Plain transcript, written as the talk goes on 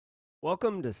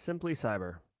Welcome to Simply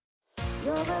Cyber.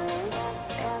 Your belief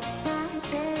can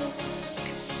change.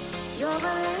 Your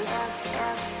belief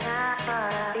not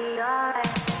gonna be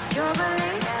alright. Your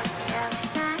belief can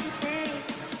change.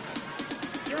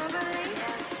 Your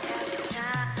belief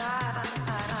not gonna be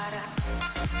alright.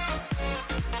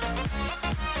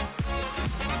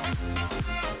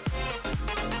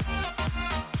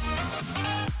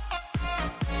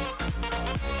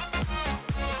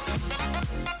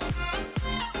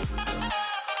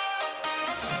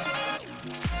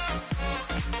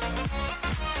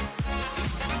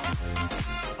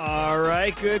 All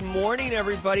right, good morning,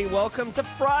 everybody. Welcome to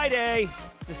Friday,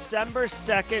 December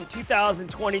 2nd,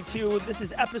 2022. This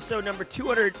is episode number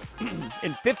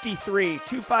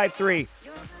 253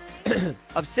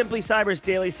 of Simply Cyber's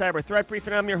Daily Cyber Threat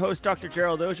Briefing. I'm your host, Dr.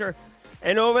 Gerald Dozier.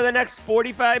 And over the next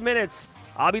 45 minutes,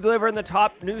 I'll be delivering the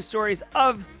top news stories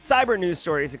of cyber news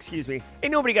stories,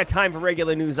 Ain't nobody got time for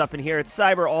regular news up in here. It's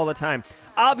cyber all the time.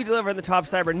 I'll be delivering the top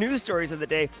cyber news stories of the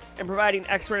day and providing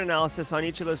expert analysis on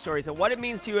each of those stories and what it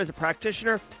means to you as a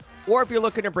practitioner, or if you're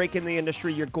looking to break in the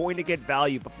industry, you're going to get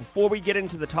value. But before we get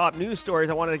into the top news stories,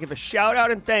 I wanted to give a shout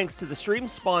out and thanks to the stream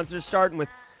sponsors, starting with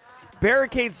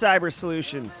Barricade Cyber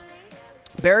Solutions.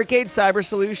 Barricade Cyber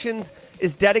Solutions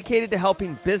is dedicated to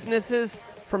helping businesses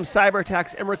from cyber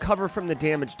attacks and recover from the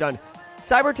damage done.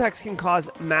 Cyber attacks can cause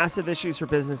massive issues for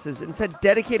businesses and send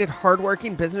dedicated,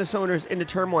 hardworking business owners into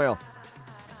turmoil.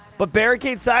 But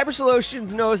Barricade Cyber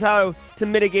Solutions knows how to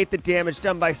mitigate the damage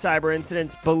done by cyber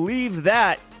incidents. Believe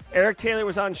that. Eric Taylor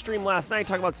was on stream last night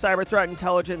talking about cyber threat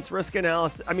intelligence, risk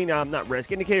analysis. Not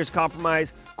risk, indicators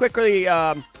compromise, quickly,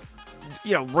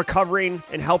 recovering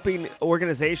and helping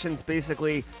organizations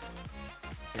basically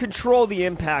control the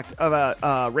impact of a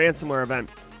ransomware event.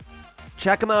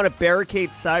 Check them out at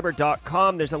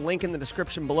barricadecyber.com. There's a link in the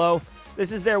description below.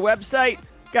 This is their website.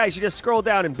 Guys, you just scroll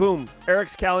down and boom,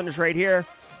 Eric's calendar's right here.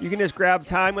 You can just grab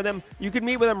time with him. You can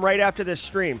meet with him right after this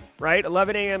stream, right?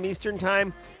 11 a.m. Eastern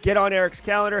time. Get on Eric's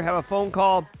calendar, have a phone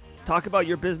call, talk about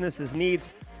your business's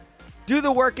needs. Do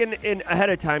the work in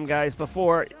ahead of time, guys,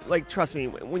 before, trust me,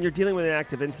 when you're dealing with an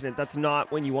active incident, that's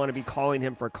not when you want to be calling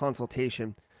him for a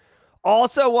consultation.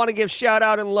 Also want to give shout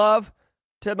out and love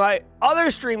to my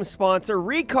other stream sponsor,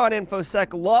 Recon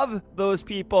InfoSec. Love those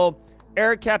people.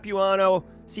 Eric Capuano,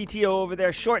 CTO over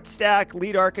there, Short Stack,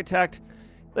 lead architect.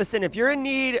 Listen, if you're in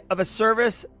need of a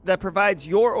service that provides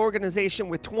your organization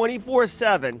with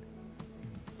 24/7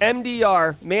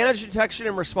 MDR, managed detection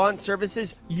and response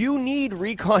services, you need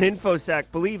Recon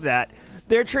InfoSec. Believe that.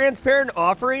 Their transparent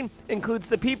offering includes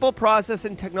the people, process,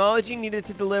 and technology needed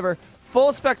to deliver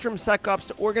full-spectrum SecOps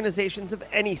to organizations of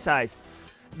any size.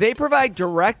 They provide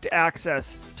direct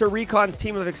access to Recon's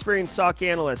team of experienced SOC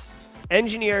analysts,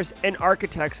 engineers, and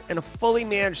architects, and a fully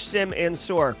managed SIM and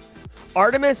SOAR.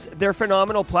 Artemis, their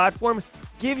phenomenal platform,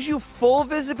 gives you full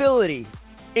visibility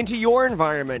into your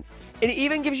environment and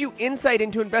even gives you insight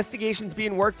into investigations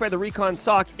being worked by the Recon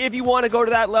SOC if you want to go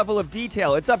to that level of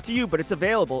detail. It's up to you, but it's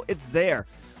available. It's there.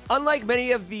 Unlike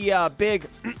many of the big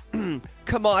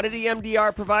commodity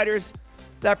MDR providers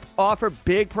that offer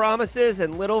big promises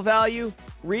and little value,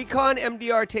 Recon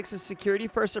MDR takes a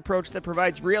security-first approach that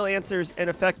provides real answers and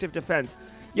effective defense.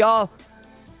 Y'all,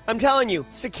 I'm telling you,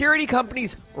 security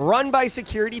companies run by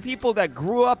security people that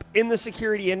grew up in the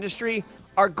security industry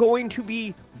are going to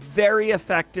be very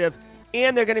effective,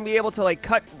 and they're going to be able to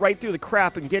cut right through the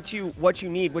crap and get you what you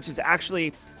need, which is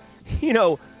actually,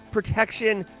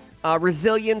 protection,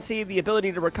 resiliency, the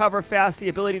ability to recover fast, the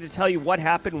ability to tell you what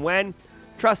happened when.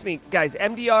 Trust me, guys,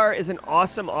 MDR is an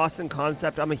awesome, awesome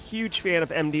concept. I'm a huge fan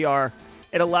of MDR.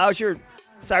 It allows your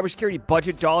cybersecurity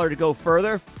budget dollar to go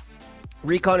further.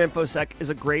 Recon InfoSec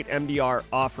is a great MDR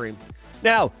offering.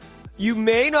 Now, you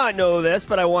may not know this,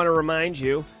 but I want to remind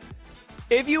you,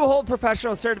 if you hold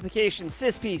professional certification,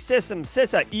 CISP, CISM,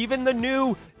 CISA, even the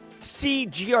new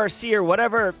CGRC or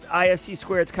whatever ISC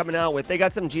squared's coming out with, they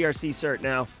got some GRC cert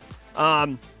now.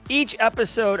 Each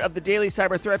episode of the Daily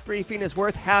Cyber Threat Briefing is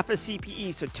worth half a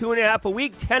CPE, so 2.5 a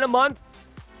week, 10 a month,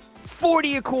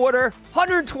 40 a quarter,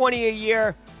 120 a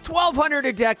year, 1,200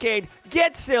 a decade.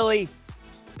 Get silly.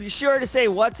 Be sure to say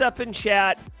what's up in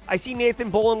chat. I see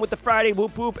Nathan Bolin with the Friday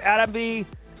whoop whoop. Adam B.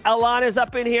 Alana's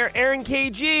up in here. Aaron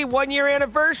KG, 1 year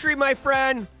anniversary, my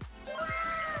friend.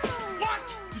 What?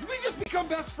 Did we just become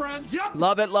best friends? Yep.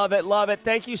 Love it, love it, love it.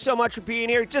 Thank you so much for being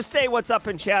here. Just say what's up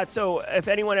in chat, so if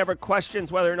anyone ever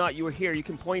questions whether or not you were here, you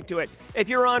can point to it. If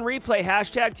you're on replay,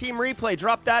 hashtag Team Replay.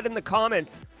 Drop that in the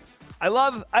comments. I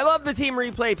love the Team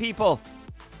Replay people.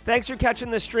 Thanks for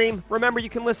catching the stream. Remember, you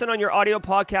can listen on your audio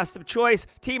podcast of choice.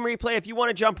 Team Replay, if you want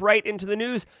to jump right into the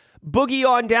news. boogie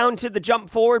on down to the jump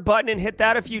forward button and hit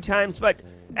that a few times. But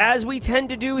as we tend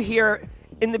to do here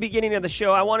in the beginning of the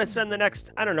show, I want to spend the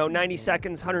next, 90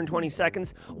 seconds, 120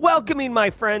 seconds welcoming my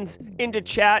friends into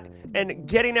chat and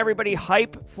getting everybody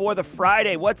hype for the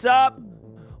Friday. What's up?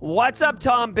 What's up,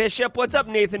 Tom Bishop? What's up,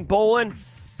 Nathan Bolin?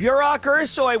 Burak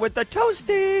Ursoy with the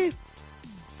toasty.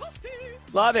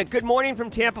 Love it. Good morning from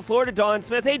Tampa, Florida, Don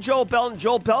Smith. Hey, Joel Belton.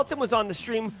 Joel Belton was on the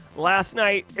stream last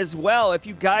night as well. If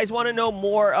you guys want to know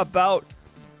more about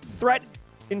threat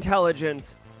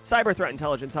intelligence, cyber threat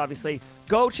intelligence, obviously,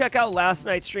 go check out last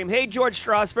night's stream. Hey, George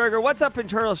Strasberger. What's up,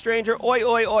 Internal Stranger? Oi,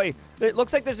 oi, oi. It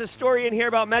looks like there's a story in here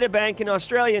about Medibank in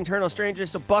Australia, Internal Stranger,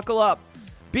 so buckle up.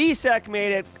 BSEC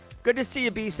made it. Good to see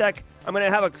you, BSEC. I'm going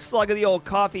to have a slug of the old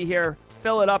coffee here,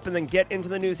 fill it up, and then get into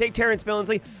the news. Hey, Terrence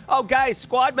Billingsley. Oh, guys,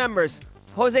 squad members.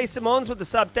 Jose Simone's with the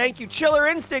sub. Thank you. Chiller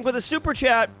Instinct with a super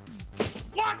chat.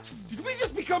 What? Did we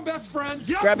just become best friends?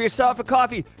 Yep. Grab yourself a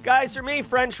coffee. Guys, for me,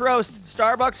 French roast.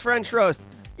 Starbucks French roast.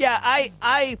 Yeah,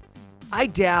 I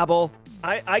dabble.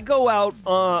 I go out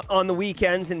on the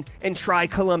weekends and try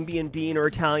Colombian bean or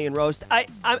Italian roast.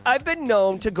 I've been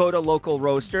known to go to local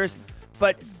roasters,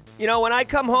 but, when I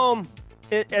come home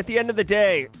at the end of the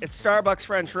day, it's Starbucks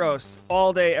French roast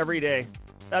all day, every day.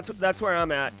 That's where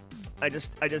I'm at. I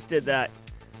just did that.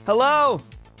 Hello,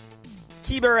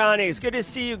 Kiberanes. Good to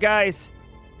see you guys.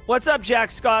 What's up,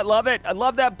 Jack Scott? Love it. I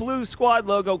love that blue squad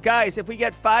logo. Guys, if we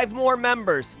get 5 more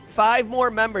members,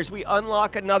 we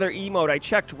unlock another emote. I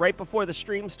checked right before the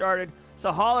stream started.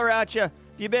 So holler at you.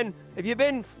 If you've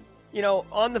been,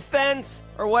 on the fence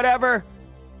or whatever,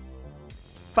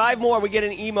 5 more, we get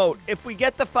an emote. If we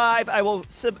get the 5, I will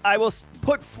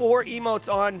put 4 emotes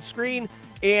on screen,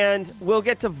 and we'll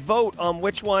get to vote on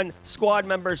which one squad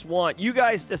members want. You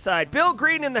guys decide. Bill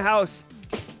Green in the house.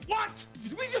 What?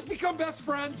 Did we just become best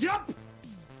friends? Yep.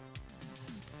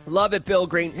 Love it, Bill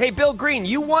Green. Hey, Bill Green,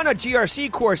 you won a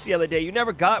GRC course the other day. You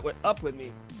never got up with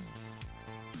me.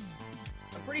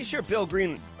 I'm pretty sure Bill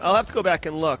Green, I'll have to go back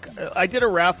and look. I did a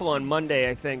raffle on Monday,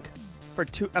 I think, for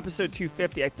episode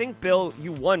 250. I think, Bill,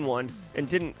 you won one and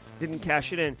didn't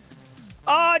cash it in.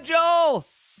 Oh, Joel!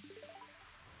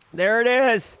 There it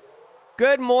is.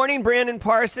 Good morning, Brandon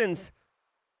Parsons.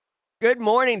 Good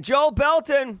morning, Joel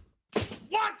Belton.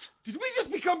 What? Did we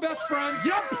just become best friends?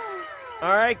 Yep.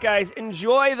 All right, guys,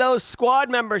 enjoy those squad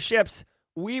memberships.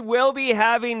 We will be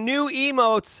having new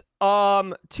emotes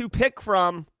to pick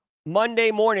from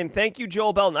Monday morning. Thank you,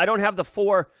 Joel Belton. I don't have the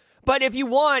 4, but if you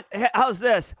want, how's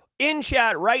this? In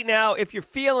chat right now, if you're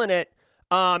feeling it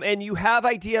and you have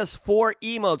ideas for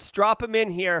emotes, drop them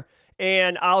in here.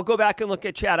 And I'll go back and look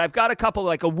at chat. I've got a couple,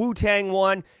 like a Wu-Tang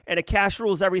one and a Cash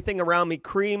Rules Everything Around Me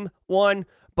Cream one.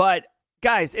 But,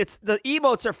 guys, the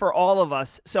emotes are for all of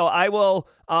us. So I will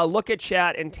look at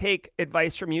chat and take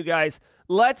advice from you guys.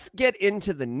 Let's get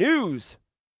into the news.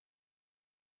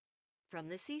 From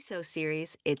the CISO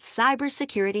series, it's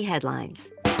Cybersecurity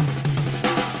Headlines.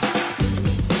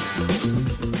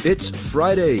 It's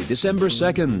Friday, December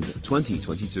 2nd,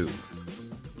 2022.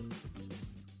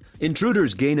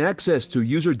 Intruders gain access to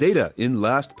user data in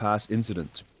LastPass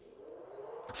incident.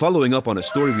 Following up on a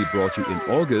story we brought you in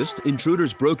August,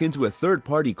 intruders broke into a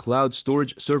third-party cloud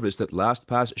storage service that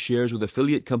LastPass shares with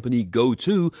affiliate company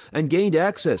Go2 and gained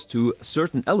access to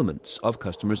certain elements of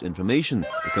customers' information,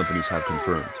 the companies have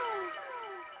confirmed.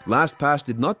 LastPass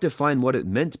did not define what it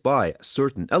meant by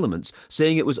certain elements,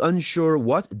 saying it was unsure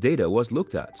what data was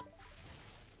looked at.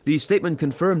 The statement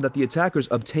confirmed that the attackers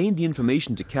obtained the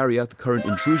information to carry out the current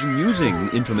intrusion using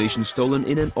information stolen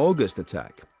in an August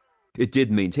attack. It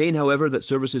did maintain, however, that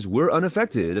services were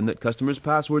unaffected and that customers'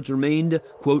 passwords remained,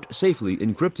 quote, safely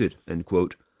encrypted, end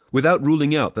quote, without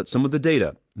ruling out that some of the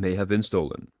data may have been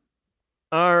stolen.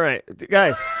 All right,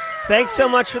 guys, thanks so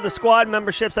much for the squad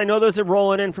memberships. I know those are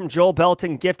rolling in from Joel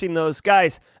Belton, gifting those.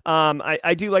 Guys,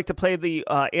 I do like to play the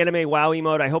anime WoW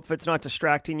emote. I hope it's not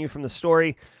distracting you from the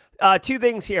story. 2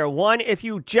 things here. One, if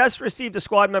you just received a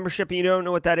squad membership and you don't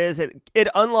know what that is, it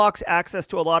unlocks access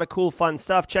to a lot of cool, fun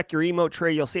stuff. Check your emote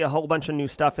tree. You'll see a whole bunch of new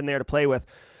stuff in there to play with.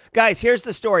 Guys, here's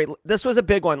the story. This was a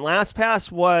big one.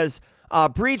 LastPass was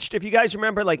breached. If you guys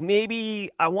remember, like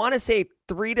maybe, I want to say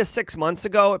 3 to 6 months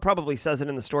ago. It probably says it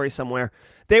in the story somewhere.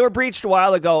 They were breached a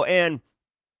while ago, and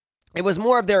it was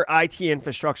more of their IT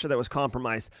infrastructure that was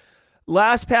compromised.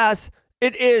 LastPass,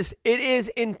 it is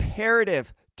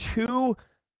imperative to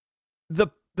the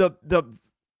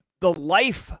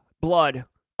lifeblood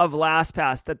of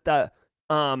LastPass that the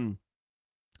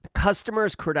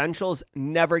customers' credentials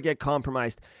never get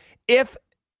compromised. If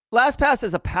LastPass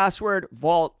is a password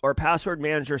vault or password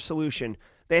manager solution,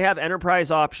 they have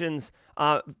enterprise options.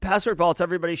 Password vaults,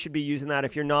 everybody should be using that.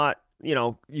 If you're not,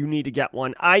 you need to get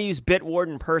one. I use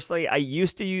Bitwarden personally. I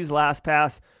used to use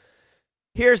LastPass.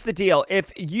 Here's the deal.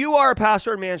 If you are a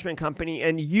password management company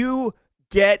and you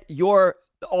get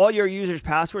all your users'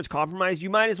 passwords compromised, you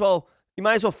might as well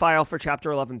file for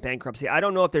Chapter 11 bankruptcy. I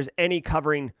don't know if there's any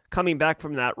covering coming back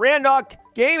from that. Randok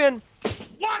Gaming.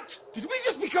 What? Did we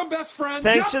just become best friends?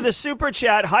 Thanks to the super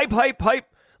chat. Hype.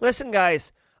 Listen,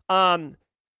 guys.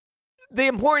 The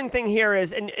important thing here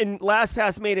is, and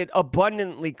LastPass made it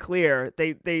abundantly clear.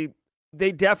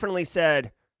 They definitely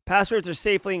said passwords are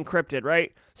safely encrypted,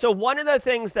 right? So one of the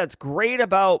things that's great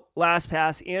about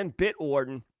LastPass and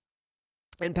Bitwarden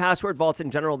and password vaults in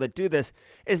general that do this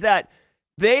is that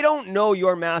they don't know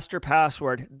your master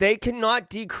password. They cannot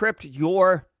decrypt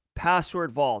your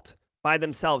password vault by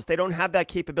themselves. They don't have that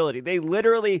capability. They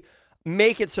literally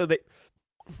make it so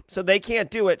they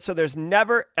can't do it. So there's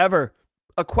never, ever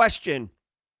a question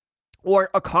or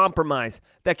a compromise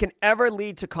that can ever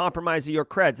lead to compromise of your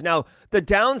creds. Now, the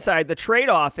downside, the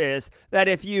trade-off is that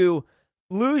if you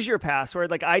lose your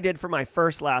password, like I did for my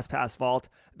first LastPass vault,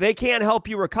 they can't help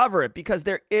you recover it because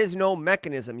there is no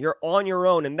mechanism. You're on your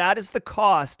own, and that is the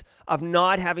cost of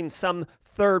not having some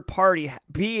third party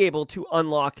be able to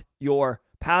unlock your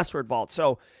password vault.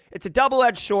 So it's a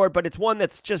double-edged sword, but it's one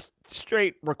that's just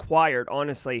straight required,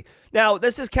 honestly. Now,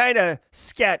 this is kind of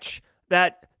sketch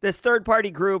that this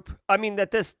third-party group,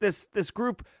 this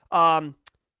group, somebody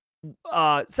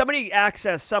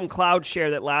accessed some cloud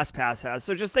share that LastPass has.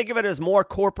 So just think of it as more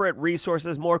corporate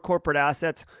resources, more corporate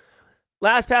assets.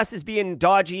 LastPass is being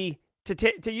dodgy.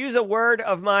 To use a word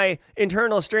of my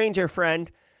internal stranger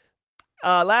friend,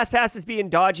 LastPass is being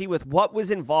dodgy with what was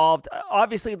involved.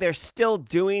 Obviously, they're still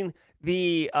doing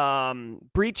the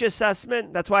breach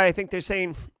assessment. That's why I think they're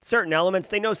saying certain elements.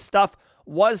 They know stuff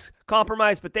was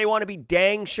compromised, but they want to be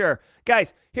dang sure.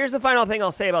 Guys, here's the final thing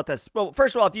I'll say about this. Well,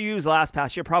 first of all, if you use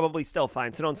LastPass, you're probably still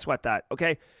fine, so don't sweat that,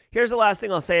 okay? Here's the last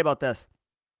thing I'll say about this.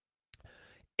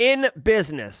 In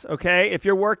business, okay, if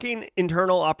you're working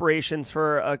internal operations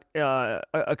for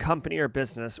a company or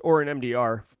business, or an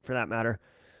MDR for that matter,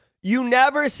 you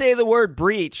never say the word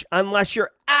breach unless you're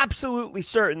absolutely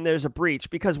certain there's a breach,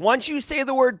 because once you say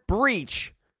the word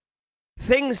breach,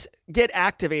 things get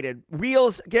activated,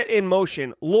 wheels get in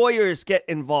motion, lawyers get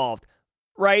involved,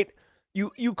 right?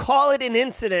 You call it an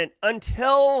incident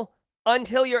until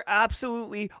you're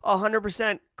absolutely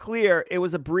 100% clear it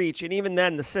was a breach, and even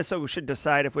then the CISO should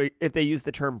decide if they use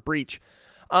the term breach.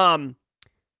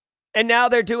 And now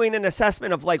they're doing an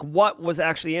assessment of like what was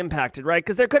actually impacted, right?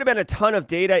 Because there could have been a ton of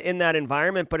data in that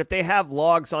environment, but if they have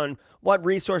logs on what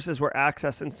resources were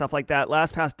accessed and stuff like that,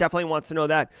 LastPass definitely wants to know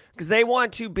that, because they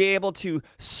want to be able to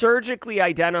surgically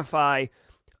identify,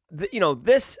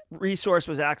 this resource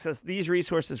was accessed, these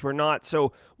resources were not,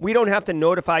 so we don't have to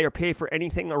notify or pay for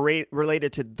anything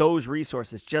related to those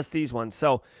resources, just these ones.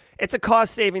 So it's a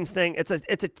cost savings thing.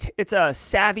 It's a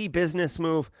savvy business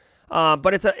move.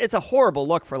 But it's a horrible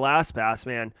look for LastPass,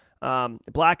 man.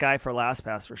 Black eye for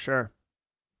LastPass for sure.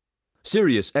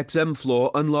 SiriusXM flaw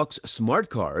unlocks smart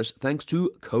cars thanks to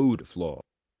code flaw.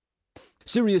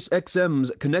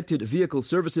 SiriusXM's connected vehicle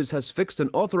services has fixed an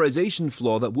authorization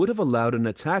flaw that would have allowed an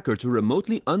attacker to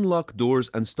remotely unlock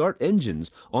doors and start engines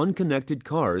on connected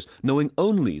cars, knowing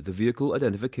only the vehicle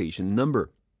identification number.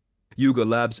 Yuga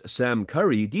Labs' Sam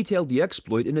Curry detailed the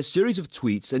exploit in a series of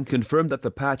tweets and confirmed that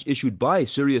the patch issued by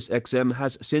SiriusXM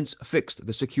has since fixed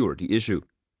the security issue.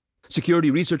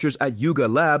 Security researchers at Yuga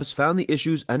Labs found the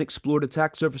issues and explored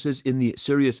attack surfaces in the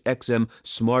SiriusXM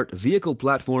smart vehicle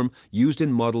platform used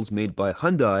in models made by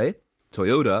Hyundai,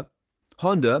 Toyota,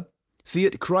 Honda,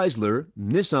 Fiat Chrysler,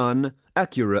 Nissan,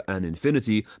 Acura, and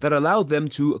Infiniti that allowed them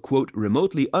to, quote,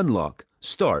 remotely unlock,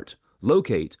 start,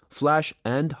 locate, flash,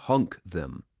 and honk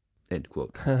them. End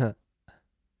quote.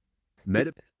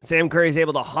 Sam Curry's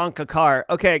able to honk a car.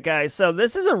 Okay, guys, so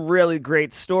this is a really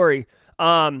great story.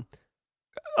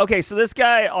 Okay, so this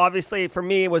guy, obviously, for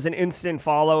me, was an instant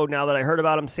follow now that I heard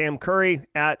about him. Sam Curry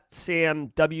at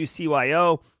Sam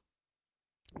WCYO.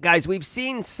 Guys, we've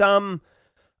seen some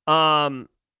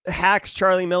hacks.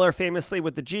 Charlie Miller famously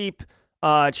with the Jeep.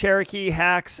 Cherokee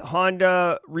hacks.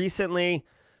 Honda recently.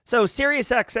 So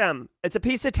SiriusXM, it's a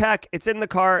piece of tech. It's in the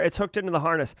car. It's hooked into the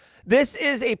harness. This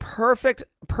is a perfect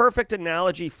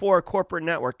analogy for a corporate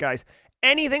network, guys.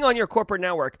 Anything on your corporate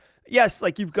network. Yes,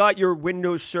 like you've got your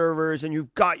Windows servers and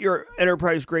you've got your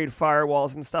enterprise-grade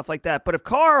firewalls and stuff like that. But if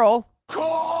Carl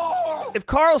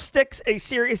sticks a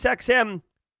SiriusXM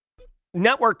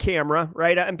network camera,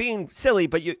 right? I'm being silly,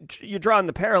 but you're drawing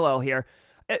the parallel here.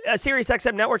 A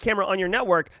SiriusXM network camera on your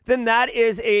network, then that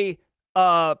is a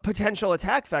a potential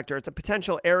attack vector. It's a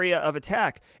potential area of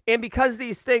attack. And because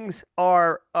these things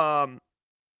are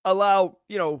allow,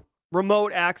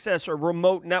 remote access or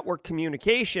remote network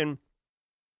communication,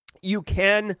 you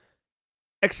can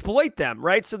exploit them,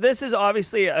 right? So this is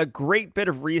obviously a great bit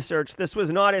of research. This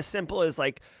was not as simple as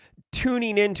like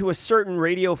tuning into a certain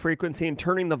radio frequency and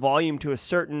turning the volume to a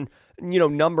certain,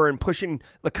 number and pushing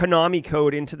the Konami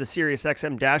code into the Sirius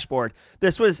XM dashboard.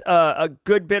 This was a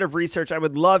good bit of research. I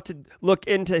would love to look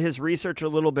into his research a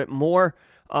little bit more.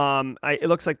 It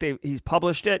looks like he's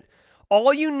published it.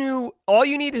 All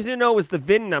you needed to know was the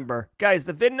VIN number. Guys,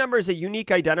 the VIN number is a unique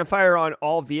identifier on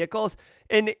all vehicles,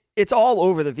 and it's all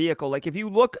over the vehicle. Like if you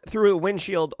look through a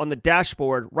windshield on the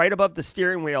dashboard, right above the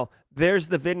steering wheel, there's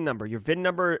the VIN number. Your VIN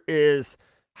number is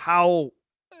how,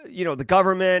 the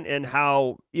government and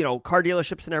how, car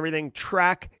dealerships and everything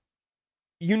track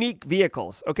unique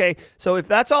vehicles, okay? So if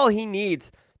that's all he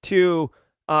needs to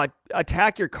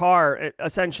attack your car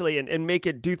essentially and make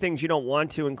it do things you don't want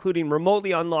to, including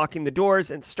remotely unlocking the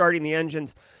doors and starting the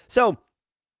engines. So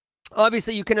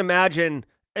obviously you can imagine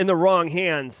in the wrong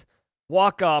hands,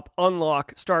 walk up,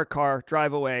 unlock, start car,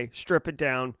 drive away, strip it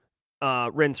down,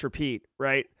 rinse, repeat,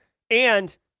 right?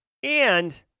 And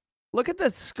look at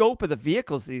the scope of the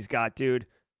vehicles that he's got, dude.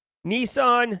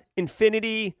 Nissan,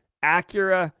 Infiniti,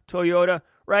 Acura, Toyota,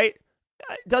 right?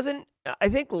 I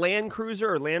think Land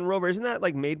Cruiser or Land Rover, isn't that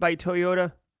like made by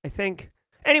Toyota? I think.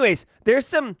 Anyways,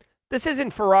 this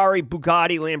isn't Ferrari,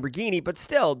 Bugatti, Lamborghini, but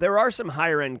still, there are some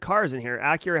higher end cars in here.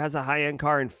 Acura has a high end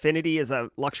car. Infiniti is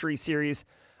a luxury series.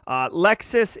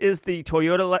 Lexus is the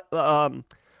Toyota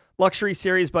luxury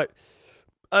series, but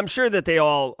I'm sure that they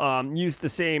all use the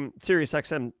same Sirius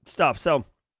XM stuff. So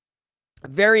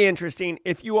very interesting.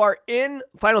 If you are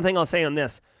final thing I'll say on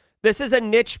this is a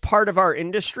niche part of our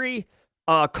industry.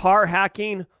 Car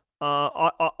hacking,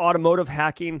 automotive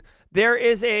hacking. There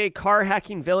is a car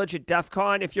hacking village at DEF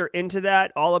CON if you're into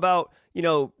that, all about,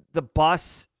 the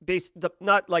bus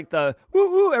not like the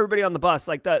woo everybody on the bus,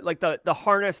 like the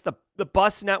harness, the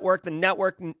bus network, the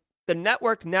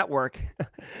network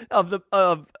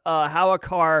of how a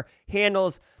car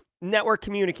handles network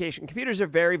communication. Computers are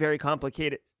very, very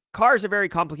complicated. Cars are very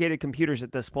complicated computers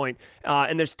at this point,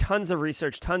 and there's tons of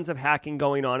research, tons of hacking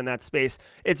going on in that space.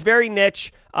 It's very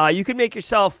niche. You could make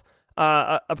yourself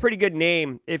a pretty good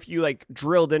name if you like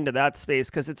drilled into that space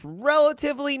because it's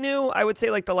relatively new. I would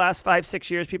say like the last 5-6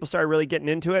 years, people started really getting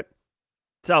into it.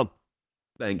 So,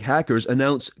 bank hackers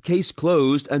announce case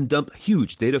closed and dump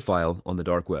huge data file on the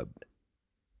dark web.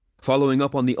 Following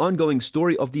up on the ongoing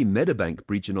story of the Medibank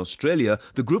breach in Australia,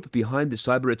 the group behind the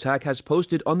cyber attack has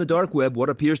posted on the dark web what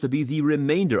appears to be the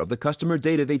remainder of the customer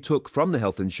data they took from the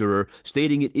health insurer,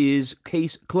 stating it is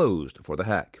case closed for the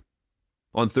hack.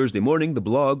 On Thursday morning, the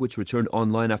blog, which returned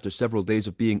online after several days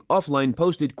of being offline,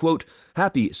 posted, quote,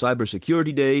 "Happy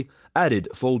Cybersecurity Day, added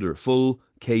folder full,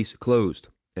 case closed,"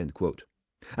 end quote,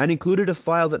 and included a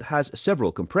file that has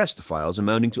several compressed files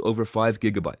amounting to over 5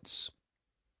 gigabytes.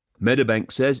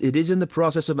 Medibank says it is in the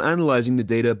process of analyzing the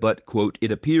data, but, quote,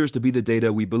 "it appears to be the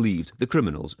data we believed the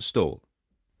criminals stole,"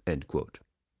 end quote.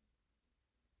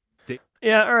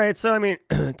 Yeah, all right. So, I mean,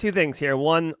 two things here.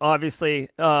 One, obviously,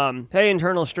 hey,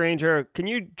 internal stranger, can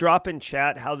you drop in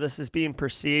chat how this is being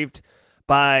perceived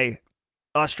by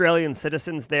Australian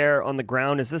citizens there on the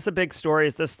ground? Is this a big story?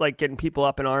 Is this like getting people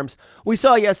up in arms? We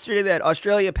saw yesterday that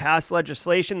Australia passed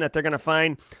legislation that they're going to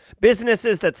fine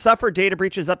businesses that suffer data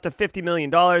breaches up to $50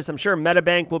 million. I'm sure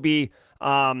Medibank will be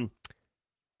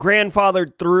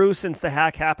grandfathered through since the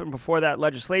hack happened before that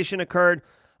legislation occurred.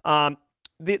 The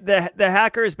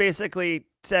hackers basically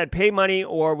said, pay money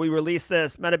or we release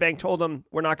this. Medibank told them,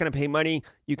 we're not going to pay money.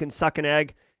 You can suck an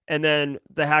egg. And then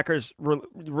the hackers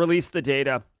released the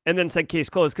data and then said case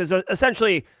closed. Because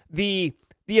essentially the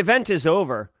event is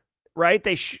over, right?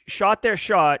 They shot their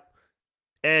shot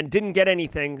and didn't get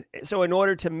anything. So in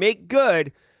order to make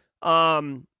good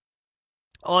on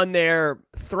their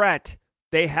threat,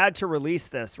 they had to release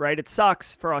this, right? It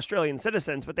sucks for Australian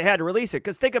citizens, but they had to release it.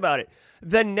 Because think about it.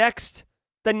 The next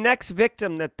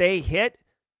victim that they hit,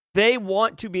 they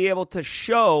want to be able to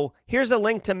show, here's a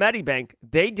link to Medibank.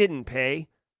 They didn't pay.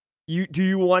 Do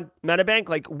you want Medibank?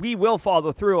 Like, we will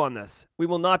follow through on this. We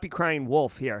will not be crying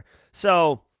wolf here.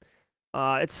 So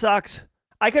it sucks.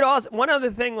 I could also, one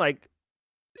other thing, like,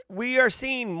 we are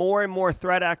seeing more and more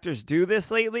threat actors do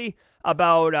this lately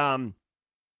about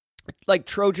like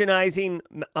Trojanizing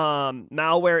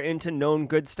malware into known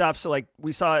good stuff. So like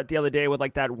we saw it the other day with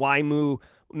like that YMU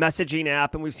messaging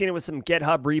app, and we've seen it with some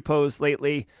GitHub repos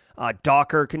lately,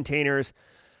 Docker containers.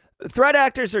 Threat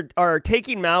actors are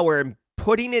taking malware and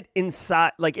putting it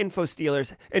inside, like info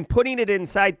stealers, and putting it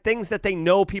inside things that they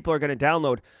know people are going to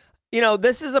download.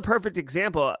 This is a perfect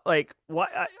example. Like,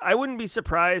 I wouldn't be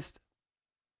surprised.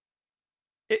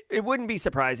 It wouldn't be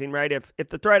surprising, right? If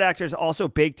the threat actors also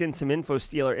baked in some info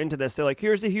stealer into this, they're like,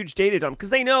 here's the huge data dump.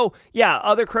 Because they know,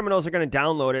 other criminals are going to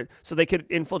download it so they could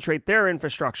infiltrate their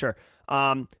infrastructure.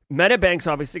 MetaBank's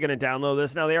obviously going to download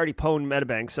this. Now, they already pwned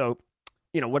MetaBank, so,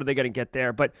 what are they going to get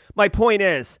there? But my point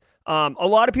is, a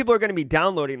lot of people are going to be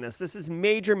downloading this. This is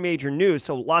major, major news.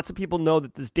 So lots of people know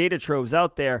that this data trove's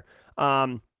out there.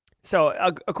 So,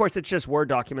 of course, it's just Word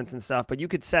documents and stuff, but you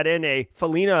could set in a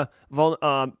Felina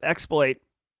exploit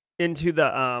into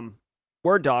the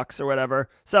Word docs or whatever.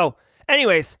 So,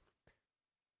 anyways,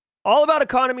 all about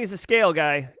economies of scale,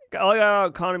 guy. All about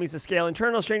economies of scale.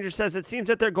 Internal Stranger says it seems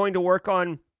that they're going to work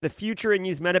on the future and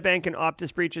use MetaBank and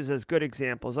Optus breaches as good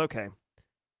examples. Okay,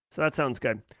 so that sounds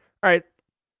good. All right.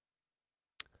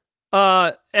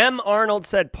 M. Arnold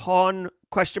said pawn ?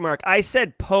 I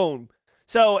said pwn.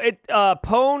 So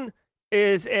pwn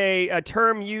is a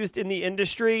term used in the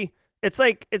industry.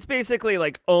 It's basically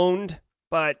like owned,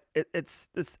 but it's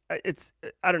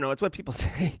I don't know. It's what people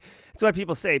say. It's what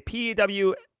people say.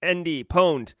 PWND,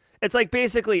 pwned. It's like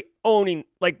basically owning,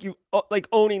 like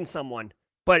owning someone.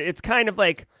 But it's kind of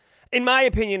like, in my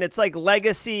opinion, it's like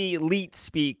legacy leet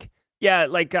speak. Yeah,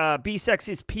 like BSEX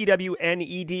is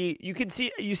PWNED.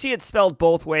 You see it spelled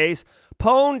both ways.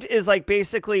 Pwned is like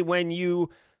basically when you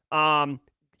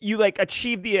like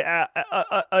achieve the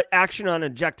action on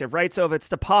objective, right? So if it's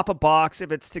to pop a box,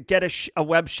 if it's to get a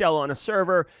web shell on a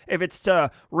server, if it's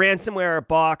to ransomware a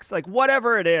box, like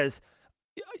whatever it is,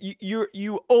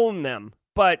 you own them.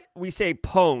 But we say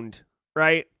pwned,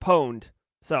 right? Pwned.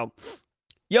 So,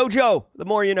 yo, Joe, the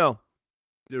more you know.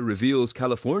 It reveals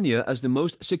California as the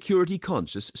most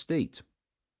security-conscious state.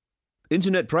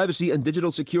 Internet privacy and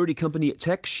digital security company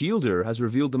TechShielder has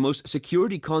revealed the most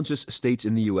security-conscious states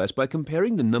in the U.S. by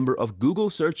comparing the number of Google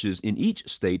searches in each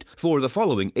state for the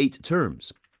following 8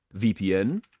 terms: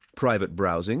 VPN, private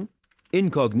browsing,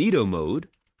 incognito mode,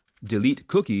 delete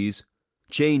cookies,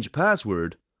 change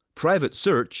password, private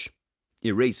search,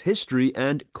 erase history,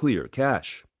 and clear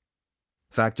cache.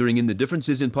 Factoring in the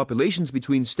differences in populations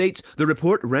between states, the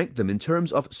report ranked them in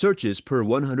terms of searches per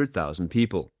 100,000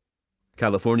 people.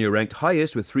 California ranked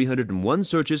highest with 301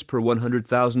 searches per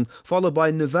 100,000, followed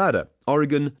by Nevada,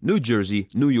 Oregon, New Jersey,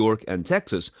 New York, and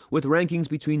Texas, with rankings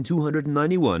between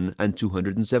 291 and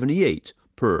 278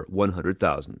 per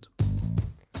 100,000.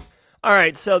 All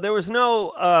right, so there was no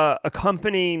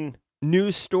accompanying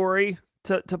news story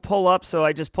to pull up, so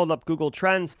I just pulled up Google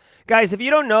Trends. Guys, if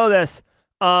you don't know this,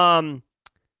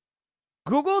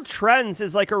 Google Trends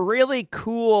is like a really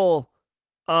cool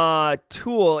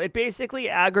tool. It basically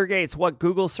aggregates what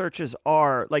Google searches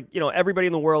are. Like, everybody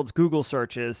in the world's Google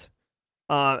searches,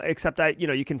 except that,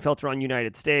 you can filter on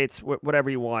United States,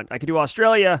 whatever you want. I could do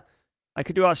Australia,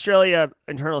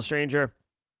 Internal Stranger.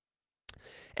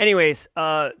 Anyways,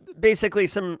 basically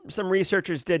some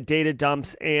researchers did data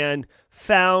dumps and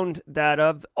found that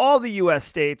of all the U.S.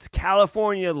 states,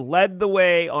 California led the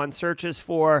way on searches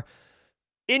for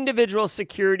individual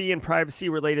security and privacy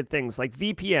related things like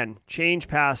VPN, change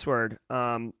password,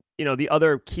 the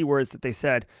other keywords that they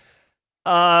said.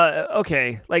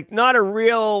 Okay, like not a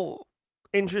real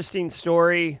interesting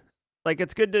story. Like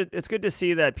it's good to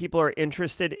see that people are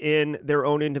interested in their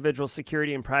own individual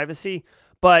security and privacy,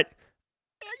 but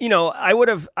I would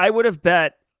have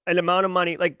bet an amount of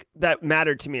money like that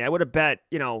mattered to me. I would have bet,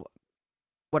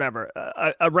 whatever,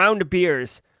 a round of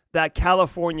beers that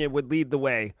California would lead the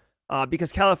way.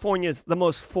 Because California is the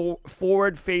most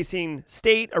forward-facing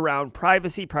state around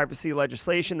privacy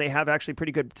legislation. They have actually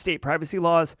pretty good state privacy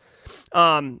laws.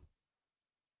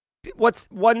 What's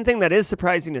one thing that is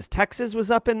surprising is Texas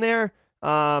was up in there.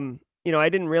 I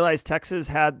didn't realize Texas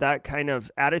had that kind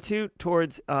of attitude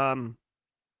towards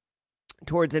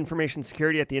information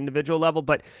security at the individual level.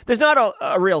 But there's not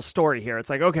a real story here. It's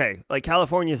like, okay, like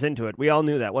California's into it. We all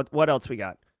knew that. What else we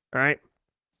got? All right.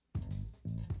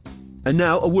 And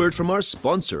now a word from our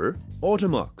sponsor,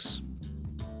 Automox.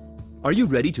 Are you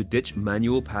ready to ditch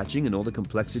manual patching and all the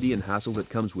complexity and hassle that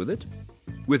comes with it?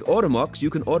 With Automox, you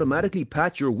can automatically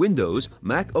patch your Windows,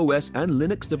 Mac OS, and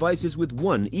Linux devices with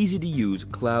one easy-to-use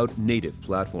cloud-native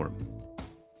platform.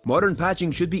 Modern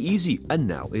patching should be easy, and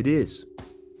now it is.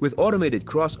 With automated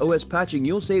cross-OS patching,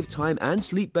 you'll save time and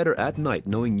sleep better at night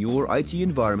knowing your IT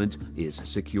environment is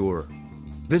secure.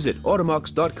 Visit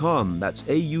Automox.com, that's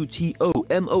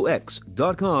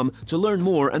AUTOMOX.com, to learn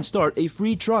more and start a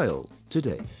free trial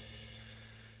today.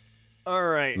 All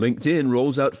right. LinkedIn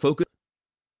rolls out focus.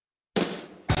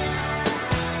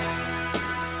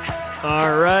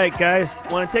 All right, guys.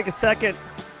 Want to take a second.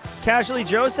 Casually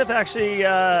Joseph, actually,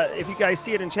 if you guys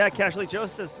see it in chat, Casually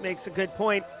Joseph makes a good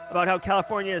point about how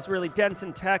California is really dense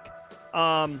in tech.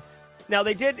 Now,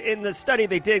 they did, in the study,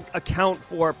 they did account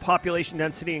for population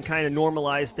density and kind of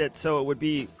normalized it so it would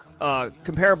be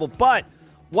comparable. But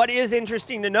what is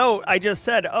interesting to note, I just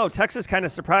said, Texas kind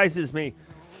of surprises me.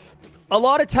 A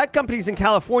lot of tech companies in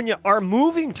California are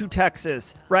moving to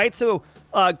Texas, right? So,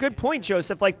 good point,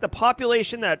 Joseph. Like, the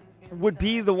population that would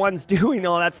be the ones doing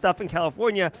all that stuff in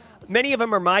California, many of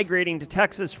them are migrating to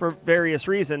Texas for various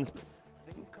reasons.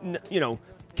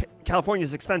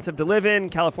 California's expensive to live in.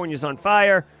 California's on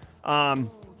fire.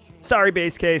 Sorry,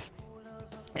 base case.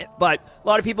 But a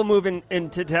lot of people moving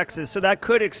into Texas, so that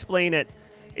could explain it.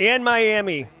 And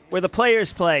Miami, where the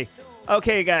players play.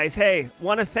 Okay, guys, hey,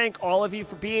 want to thank all of you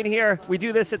for being here. We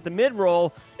do this at the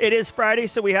mid-roll. It is Friday,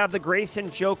 so we have the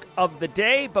Grayson joke of the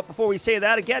day. But before we say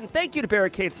that, again, thank you to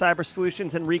Barricade Cyber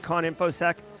Solutions and Recon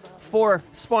InfoSec for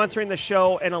sponsoring the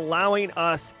show and allowing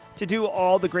us to do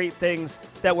all the great things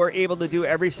that we're able to do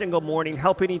every single morning,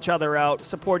 helping each other out,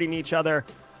 supporting each other.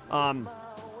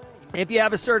 If you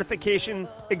have a certification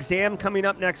exam coming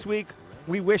up next week,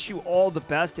 we wish you all the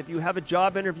best. If you have a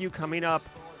job interview coming up,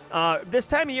 this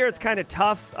time of year, it's kind of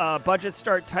tough. Budgets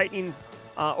start tightening,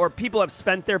 or people have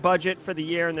spent their budget for the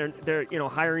year, and they're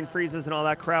hiring freezes and all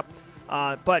that crap.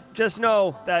 But just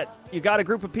know that you got a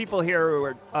group of people here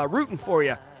who are rooting for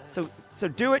you. So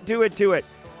do it.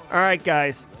 All right,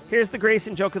 guys. Here's the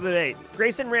Grayson joke of the day.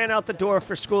 Grayson ran out the door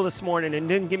for school this morning and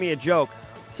didn't give me a joke,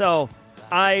 so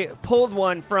I pulled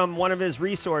one from one of his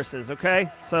resources. Okay,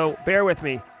 so bear with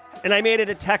me, and I made it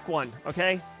a tech one.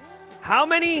 Okay, How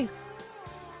many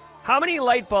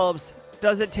light bulbs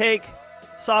does it take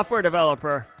software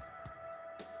developer?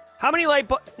 How many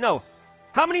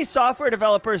software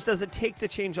developers does it take to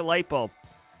change a light bulb?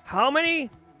 How many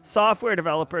software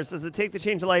developers does it take to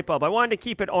change a light bulb? I wanted to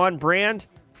keep it on brand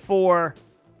for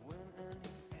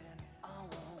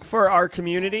our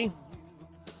community.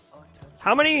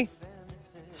 How many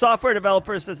software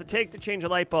developers does it take to change a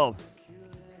light bulb?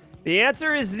 The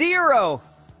answer is 0.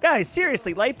 Guys,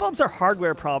 seriously, light bulbs are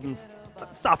hardware problems.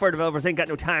 Software developers ain't got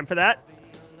no time for that.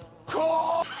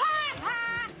 All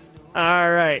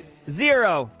right,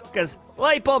 0, because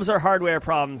light bulbs are hardware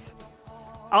problems.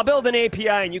 I'll build an API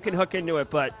and you can hook into it,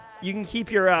 but you can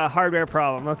keep your hardware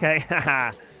problem, okay?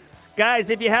 Guys,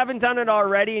 if you haven't done it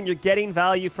already and you're getting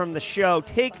value from the show,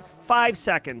 take 5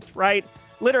 seconds, right?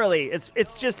 Literally,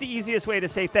 it's just the easiest way to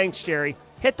say thanks, Jerry.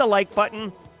 Hit the like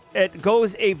button. It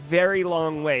goes a very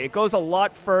long way. It goes a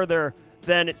lot further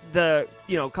than the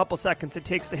couple seconds it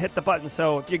takes to hit the button.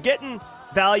 So if you're getting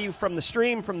value from the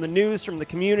stream, from the news, from the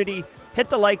community, hit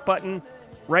the like button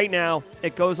right now.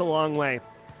 It goes a long way.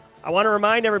 I want to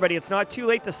remind everybody, it's not too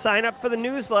late to sign up for the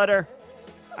newsletter.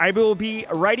 I will be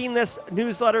writing this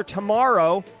newsletter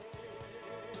tomorrow.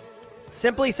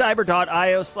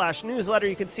 simplycyber.io/newsletter.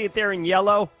 You can see it there in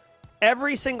yellow.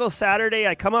 Every single Saturday,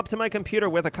 I come up to my computer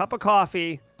with a cup of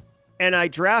coffee and I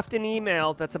draft an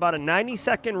email that's about a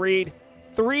 90-second read.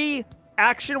 3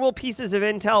 actionable pieces of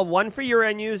intel, 1 for your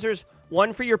end users,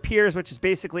 1 for your peers, which is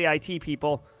basically IT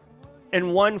people,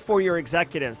 and 1 for your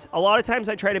executives. A lot of times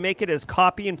I try to make it as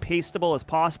copy and pastable as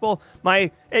possible.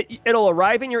 It'll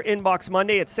arrive in your inbox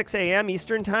Monday at 6 a.m.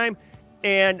 Eastern time,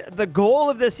 and the goal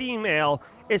of this email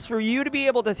is for you to be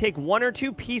able to take 1 or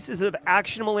 2 pieces of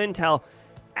actionable intel,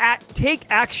 take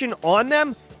action on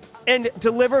them, and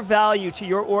deliver value to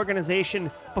your organization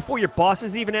before your boss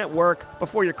is even at work,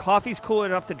 before your coffee's cool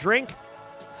enough to drink.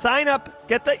 Sign up,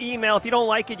 get the email. If you don't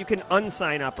like it, you can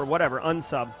unsign up or whatever,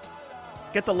 unsub.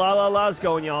 Get the la-la-las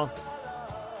going, y'all.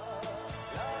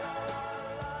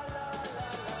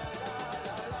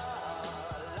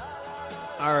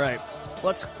 All right,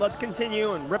 let's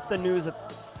continue and rip the news,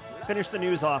 finish the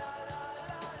news off.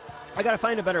 I gotta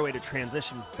find a better way to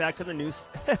transition back to the news.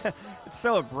 It's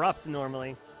so abrupt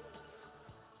normally.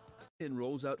 It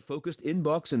rolls out focused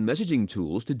inbox and messaging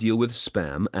tools to deal with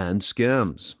spam and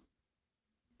scams.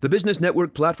 The business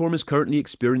network platform is currently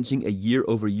experiencing a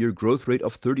year-over-year growth rate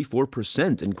of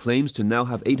 34% and claims to now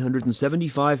have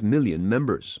 875 million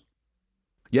members.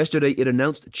 Yesterday, it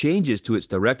announced changes to its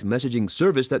direct messaging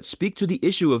service that speak to the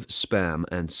issue of spam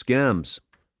and scams.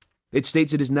 It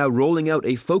states it is now rolling out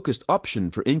a focused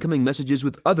option for incoming messages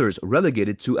with others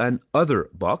relegated to an other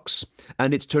box,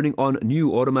 and it's turning on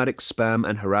new automatic spam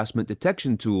and harassment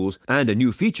detection tools and a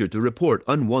new feature to report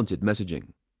unwanted messaging.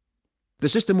 The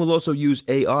system will also use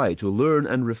AI to learn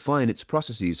and refine its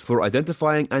processes for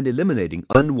identifying and eliminating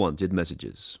unwanted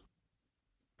messages.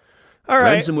 All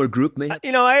right. Ransomware group may...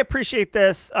 I appreciate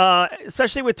this,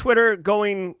 especially with Twitter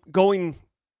going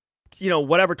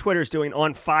whatever Twitter's doing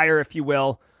on fire, if you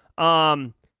will.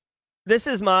 This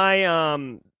is my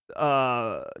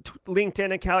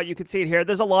LinkedIn account. You can see it here.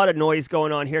 There's a lot of noise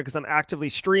going on here because I'm actively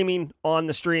streaming on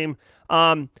the stream.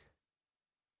 I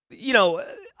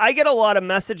get a lot of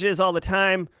messages all the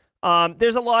time.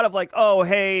 There's a lot of like, oh,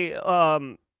 hey,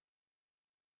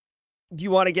 do you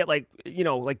want to get like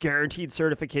guaranteed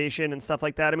certification and stuff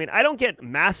like that? I mean, I don't get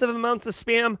massive amounts of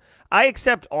spam. I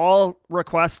accept all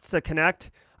requests to connect.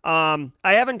 I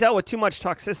haven't dealt with too much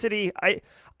toxicity.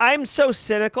 I'm so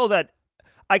cynical that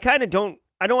I kind of don't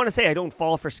want to say I don't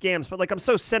fall for scams, but like I'm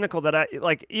so cynical that I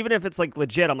like, even if it's like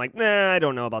legit, I'm like, nah, I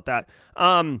don't know about that.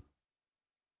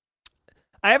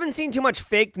 I haven't seen too much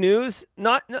fake news.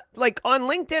 Not like on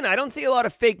LinkedIn, I don't see a lot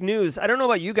of fake news. I don't know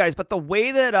about you guys, but the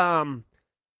way that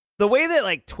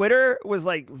like Twitter was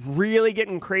like really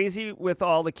getting crazy with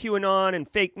all the QAnon and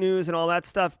fake news and all that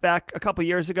stuff back a couple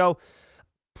years ago.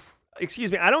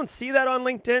 Excuse me, I don't see that on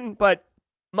LinkedIn, but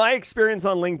my experience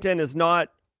on LinkedIn is not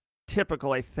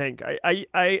typical, I think. I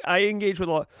engage with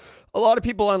a lot of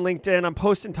people on LinkedIn. I'm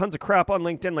posting tons of crap on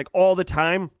LinkedIn like all the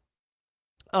time.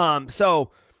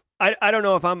 So I don't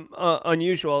know if I'm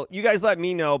unusual. You guys let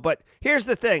me know, but here's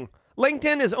the thing.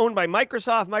 LinkedIn is owned by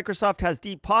Microsoft. Microsoft has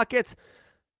deep pockets.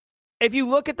 If you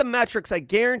look at the metrics, I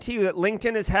guarantee you that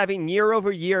LinkedIn is having year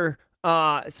over year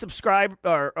subscribe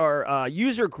or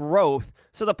user growth.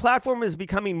 So the platform is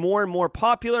becoming more and more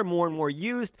popular, more and more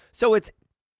used. So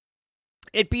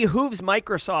it behooves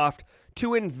Microsoft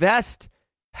to invest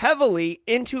heavily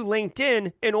into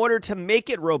LinkedIn in order to make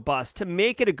it robust, to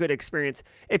make it a good experience.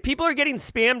 If people are getting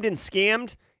spammed and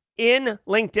scammed in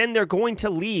LinkedIn, they're going to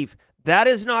leave. That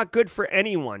is not good for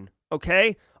anyone,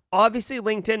 okay? Obviously,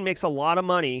 LinkedIn makes a lot of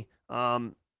money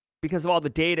because of all the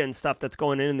data and stuff that's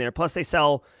going in there. Plus, they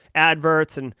sell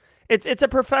adverts, and it's the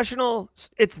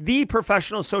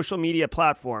professional social media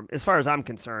platform as far as I'm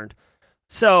concerned.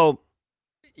 So,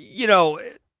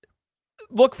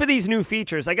 look for these new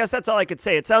features. I guess that's all I could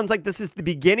say. It sounds like this is the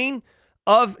beginning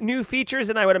of new features,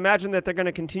 and I would imagine that they're going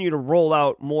to continue to roll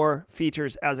out more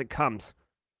features as it comes.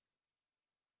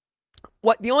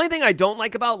 The only thing I don't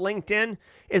like about LinkedIn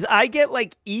is I get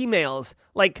like emails,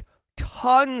 like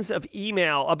tons of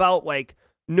email about like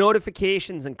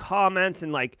notifications and comments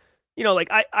and like,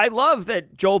 I love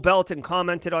that Joel Belton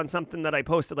commented on something that I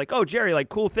posted like, oh, Jerry, like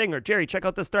cool thing, or Jerry, check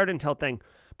out the Start Intel thing.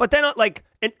 But then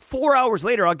and 4 hours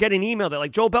later, I'll get an email that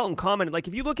like Joel Belton commented, like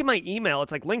if you look at my email,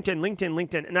 it's like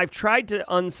LinkedIn. And I've tried to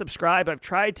unsubscribe. I've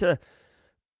tried to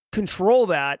control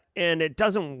that and it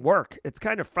doesn't work. It's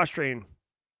kind of frustrating.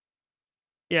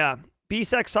 Yeah.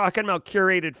 BSEC's talking about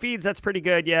curated feeds. That's pretty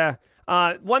good. Yeah.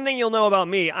 One thing you'll know about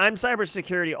me, I'm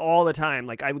cybersecurity all the time.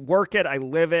 Like I work it, I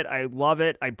live it, I love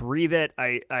it, I breathe it,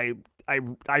 I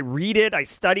read it, I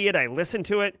study it, I listen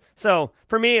to it. So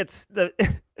for me, it's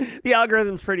the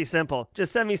algorithm's pretty simple.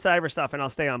 Just send me cyber stuff and I'll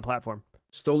stay on platform.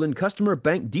 Stolen customer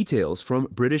bank details from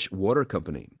British water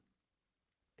company.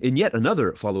 In yet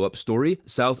another follow-up story,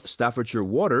 South Staffordshire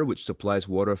Water, which supplies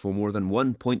water for more than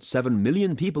 1.7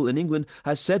 million people in England,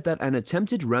 has said that an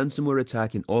attempted ransomware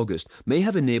attack in August may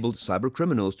have enabled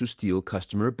cybercriminals to steal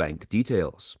customer bank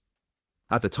details.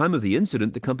 At the time of the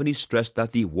incident, the company stressed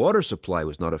that the water supply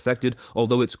was not affected,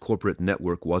 although its corporate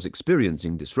network was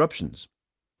experiencing disruptions.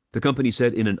 The company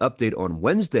said in an update on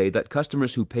Wednesday that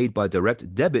customers who paid by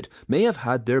direct debit may have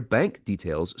had their bank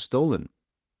details stolen.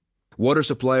 Water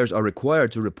suppliers are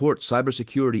required to report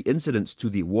cybersecurity incidents to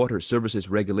the Water Services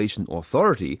Regulation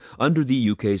Authority under the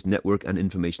UK's Network and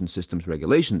Information Systems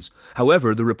regulations.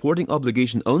 However, the reporting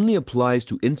obligation only applies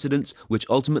to incidents which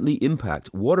ultimately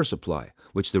impact water supply,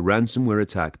 which the ransomware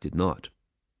attack did not.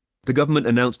 The government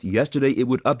announced yesterday it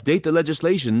would update the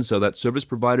legislation so that service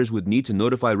providers would need to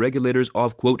notify regulators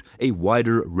of, quote, a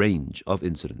wider range of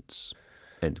incidents,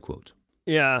 end quote.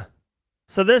 Yeah.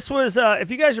 So this was, if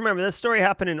you guys remember, this story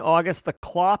happened in August, the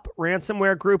Clop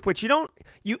ransomware group, which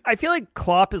I feel like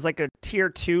Clop is like a tier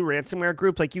 2 ransomware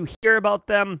group. Like you hear about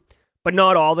them, but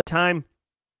not all the time.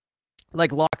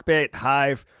 Like Lockbit,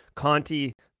 Hive,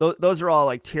 Conti, those are all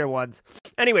like tier 1s.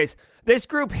 Anyways, this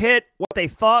group hit what they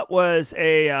thought was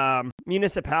a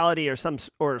municipality or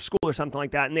school or something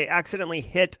like that, and they accidentally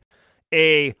hit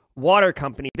a water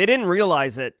company. They didn't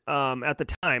realize it at the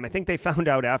time. I think they found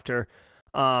out after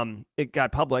it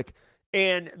got public,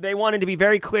 and they wanted to be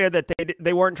very clear that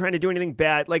they weren't trying to do anything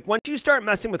bad. Like once you start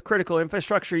messing with critical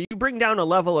infrastructure, you bring down a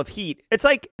level of heat. It's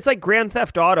like Grand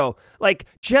Theft Auto. Like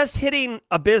just hitting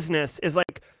a business is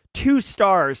like 2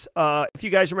 stars. If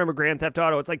you guys remember Grand Theft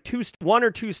Auto, it's like 1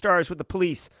 or 2 stars with the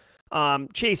police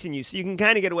chasing you, so you can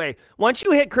kind of get away. Once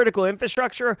you hit critical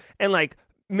infrastructure and like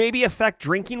maybe affect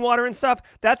drinking water and stuff,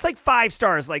 that's like 5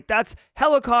 stars. Like that's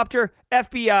helicopter,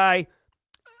 FBI,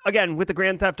 again with the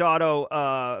Grand Theft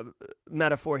Auto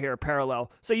metaphor here,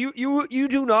 parallel. So you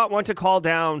do not want to call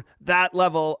down that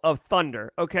level of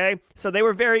thunder, okay? So they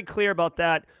were very clear about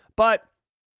that, but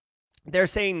they're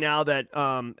saying now that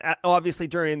obviously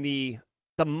during the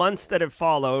months that have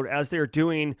followed, as they're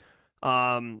doing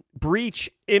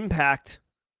breach impact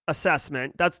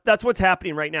assessment, that's what's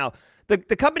happening right now.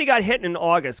 The company got hit in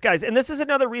August, guys, and this is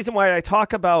another reason why I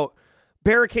talk about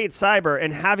Barricade Cyber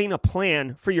and having a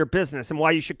plan for your business and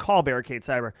why you should call Barricade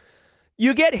Cyber.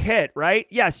 You get hit, right?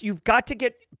 Yes, you've got to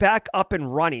get back up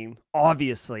and running,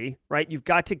 obviously, right? You've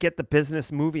got to get the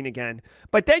business moving again.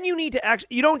 But then you need to actually,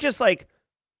 you don't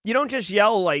just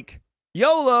yell like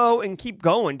YOLO and keep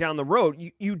going down the road.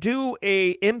 You do a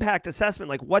impact assessment,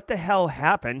 like what the hell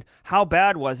happened? How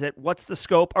bad was it? What's the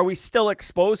scope? Are we still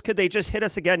exposed? Could they just hit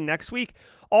us again next week?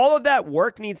 All of that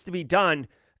work needs to be done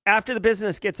after the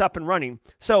business gets up and running.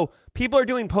 So people are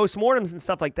doing postmortems and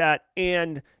stuff like that.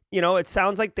 And, it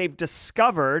sounds like they've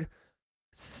discovered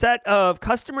set of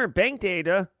customer bank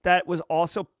data that was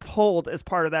also pulled as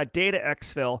part of that data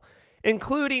exfil,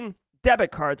 including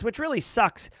debit cards, which really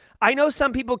sucks. I know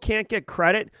some people can't get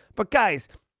credit, but guys,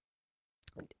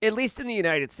 at least in the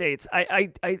United States, I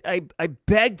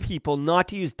beg people not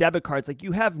to use debit cards. Like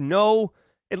you have no,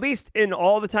 at least in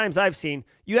all the times I've seen,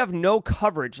 you have no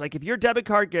coverage. Like if your debit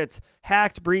card gets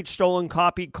hacked, breached, stolen,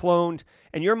 copied, cloned,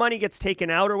 and your money gets taken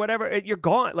out or whatever, you're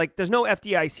gone. Like there's no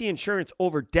FDIC insurance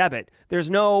over debit. There's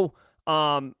no,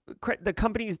 the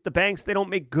companies, the banks, they don't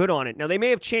make good on it. Now they may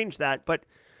have changed that, but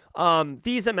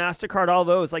Visa, MasterCard, all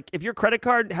those, like if your credit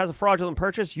card has a fraudulent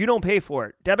purchase, you don't pay for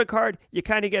it. Debit card, you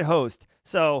kind of get hosed.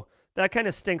 So that kind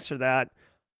of stinks for that.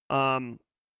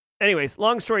 Anyways,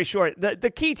 long story short,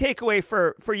 the key takeaway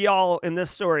for y'all in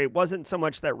this story wasn't so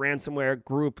much that ransomware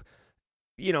group,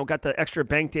 got the extra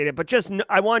bank data, but just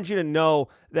I wanted you to know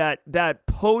that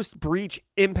post-breach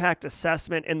impact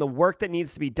assessment and the work that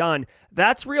needs to be done,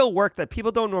 that's real work that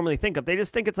people don't normally think of. They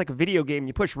just think it's like a video game.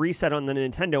 You push reset on the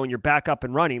Nintendo and you're back up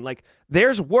and running. Like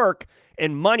there's work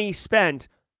and money spent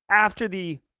after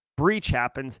the breach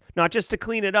happens, not just to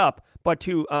clean it up, but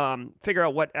to figure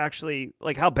out what actually,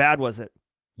 like how bad was it?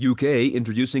 UK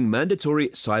introducing mandatory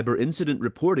cyber incident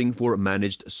reporting for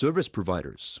managed service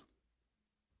providers.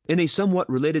 In a somewhat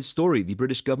related story, the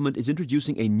British government is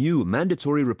introducing a new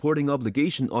mandatory reporting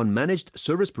obligation on managed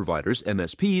service providers,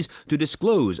 MSPs, to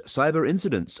disclose cyber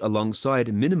incidents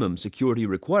alongside minimum security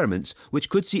requirements, which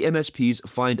could see MSPs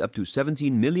fined up to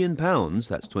 £17 million,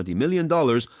 that's $20 million,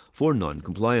 for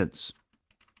non-compliance.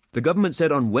 The government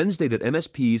said on Wednesday that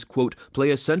MSPs, quote, play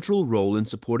a central role in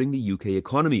supporting the UK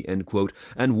economy, end quote,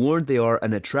 and warned they are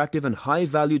an attractive and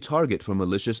high-value target for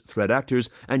malicious threat actors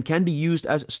and can be used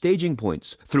as staging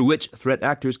points through which threat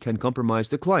actors can compromise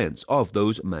the clients of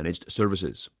those managed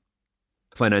services.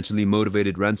 Financially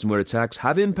motivated ransomware attacks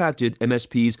have impacted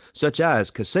MSPs such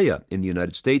as Kaseya in the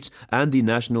United States and the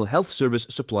National Health Service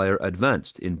supplier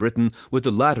Advanced in Britain, with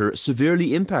the latter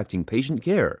severely impacting patient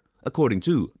care, according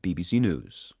to BBC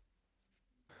News.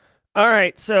 All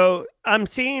right, so I'm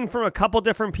seeing from a couple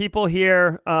different people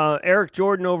here, Eric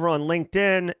Jordan over on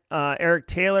LinkedIn, Eric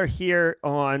Taylor here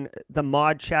on the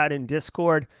mod chat in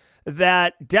Discord,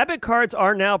 that debit cards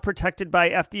are now protected by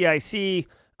FDIC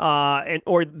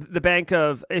or the Bank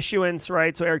of Issuance,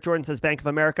 right? So Eric Jordan says Bank of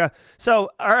America. So,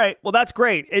 all right, well, that's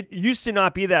great. It used to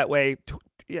not be that way,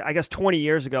 I guess 20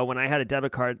 years ago when I had a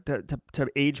debit card to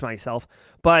age myself.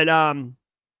 But,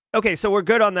 okay, so we're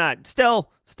good on that.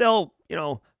 Still,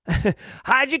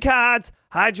 hide your cards,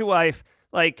 hide your wife.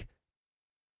 Like,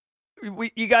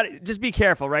 you got to just be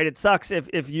careful, right? It sucks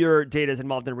if your data is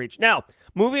involved in a breach. Now,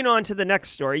 moving on to the next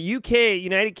story. UK,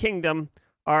 United Kingdom,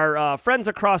 our friends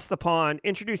across the pond,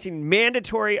 introducing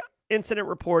mandatory incident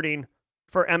reporting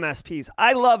for MSPs.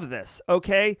 I love this,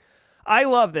 okay? I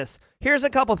love this. Here's a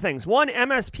couple things. One,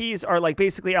 MSPs are like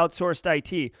basically outsourced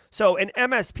IT. So an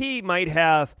MSP might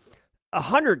have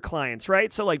 100 clients,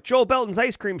 right? So like Joel Belton's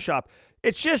ice cream shop.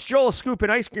 It's just Joel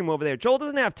scooping ice cream over there. Joel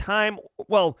doesn't have time.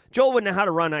 Well, Joel wouldn't know how to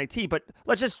run IT, but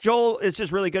Joel is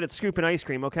just really good at scooping ice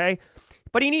cream, okay?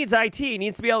 But he needs IT. He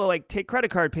needs to be able to like take credit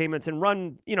card payments and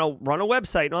run a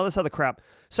website and all this other crap.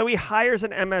 So he hires an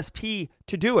MSP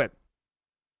to do it.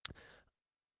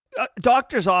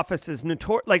 Doctors' offices,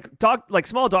 like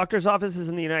small doctors' offices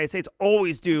in the United States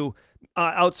always do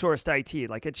outsourced IT.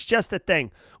 Like it's just a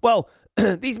thing. Well,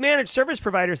 these managed service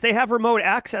providers, they have remote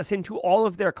access into all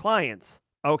of their clients,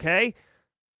 okay?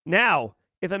 Now,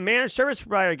 if a managed service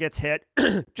provider gets hit,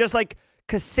 just like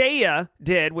Kaseya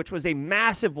did, which was a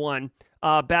massive one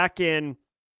back in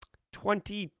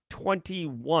 2020,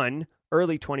 21,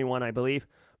 early 21, I believe,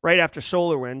 right after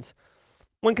SolarWinds.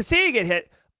 When Kaseya get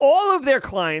hit, all of their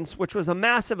clients, which was a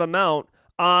massive amount,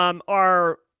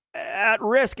 are at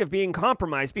risk of being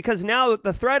compromised because now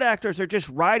the threat actors are just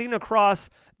riding across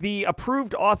the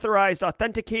approved, authorized,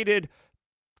 authenticated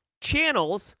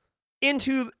channels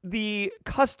into the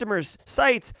customers'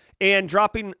 sites and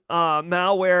dropping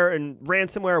malware and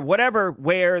ransomware, whatever,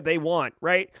 where they want,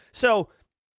 right? So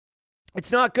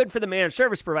it's not good for the managed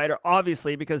service provider,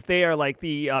 obviously, because they are like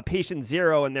the patient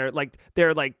zero, and they're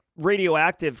like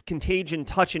radioactive contagion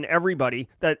touching everybody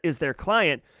that is their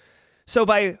client. So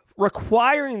by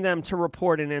requiring them to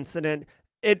report an incident,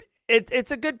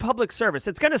 it's a good public service.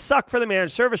 It's going to suck for the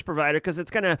managed service provider because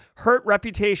it's going to hurt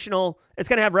reputational. It's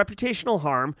going to have reputational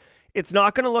harm. It's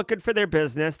not going to look good for their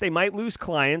business. They might lose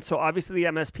clients. So obviously the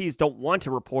MSPs don't want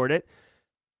to report it.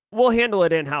 We'll handle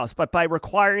it in-house, but by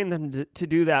requiring them to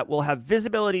do that, we'll have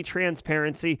visibility,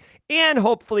 transparency, and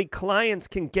hopefully clients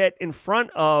can get in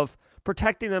front of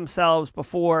protecting themselves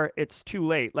before it's too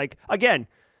late. Like, again,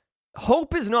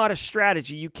 hope is not a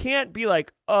strategy. You can't be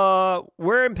like,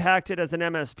 we're impacted as an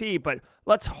MSP, but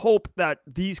let's hope that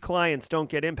these clients don't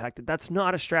get impacted. That's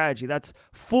not a strategy. That's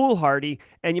foolhardy,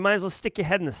 and you might as well stick your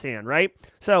head in the sand, right?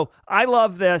 So I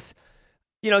love this.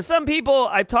 You know, some people,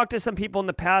 I've talked to some people in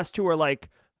the past who are like,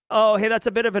 oh, hey, that's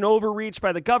a bit of an overreach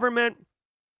by the government.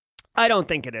 I don't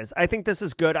think it is. I think this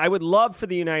is good. I would love for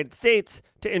the United States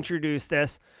to introduce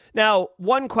this. Now,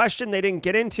 one question they didn't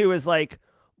get into is like,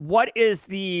 what is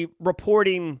the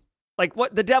reporting? Like,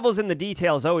 what the devil's in the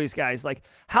details always, guys. Like,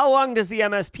 how long does the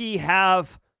MSP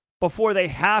have before they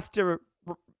have to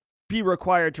be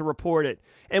required to report it?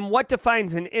 And what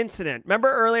defines an incident?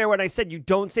 Remember earlier when I said you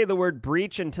don't say the word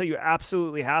breach until you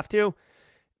absolutely have to?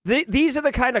 These are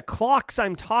the kind of clocks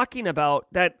I'm talking about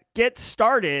that get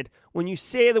started when you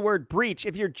say the word breach.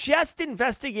 If you're just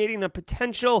investigating a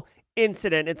potential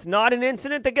incident, it's not an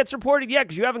incident that gets reported yet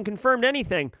because you haven't confirmed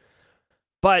anything.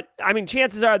 But, I mean,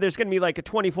 chances are there's going to be like a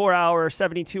 24-hour,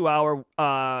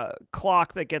 72-hour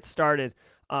clock that gets started.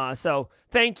 So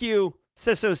thank you,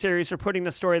 CISO Series, for putting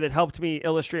a story that helped me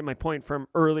illustrate my point from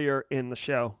earlier in the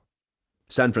show.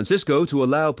 San Francisco to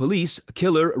allow police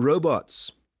killer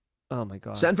robots. Oh, my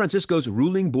God. San Francisco's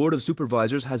ruling board of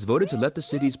supervisors has voted to let the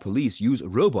city's police use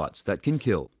robots that can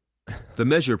kill. The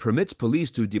measure permits police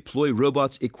to deploy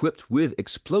robots equipped with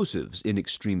explosives in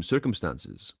extreme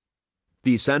circumstances.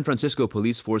 The San Francisco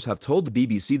police force have told the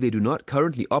BBC they do not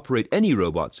currently operate any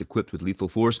robots equipped with lethal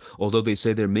force, although they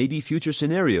say there may be future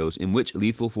scenarios in which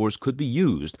lethal force could be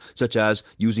used, such as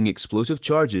using explosive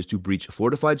charges to breach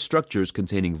fortified structures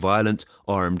containing violent,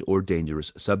 armed, or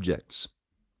dangerous subjects.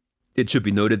 It should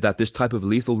be noted that this type of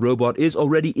lethal robot is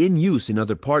already in use in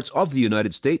other parts of the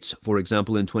United States. For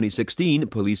example, in 2016,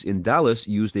 police in Dallas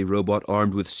used a robot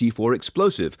armed with C4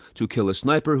 explosive to kill a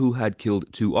sniper who had killed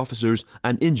 2 officers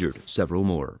and injured several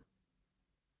more.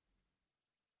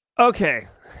 Okay.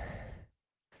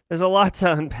 There's a lot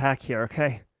to unpack here,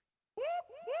 okay?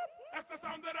 That's the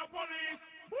sound of the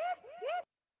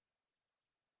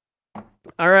police.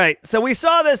 All right. So we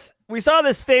saw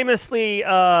this famously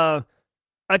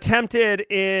attempted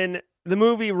in the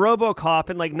movie RoboCop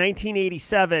in like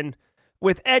 1987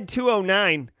 with Ed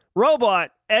 209.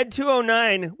 Robot Ed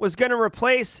 209 was going to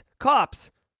replace cops,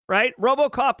 right?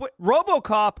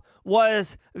 RoboCop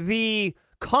was the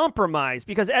compromise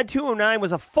because Ed 209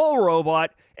 was a full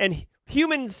robot and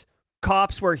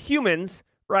cops were humans,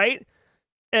 right?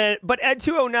 But Ed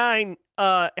 209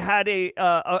 had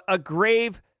a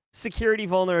grave security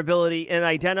vulnerability in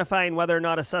identifying whether or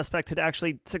not a suspect had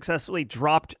actually successfully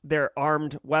dropped their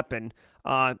armed weapon.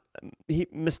 He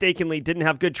mistakenly didn't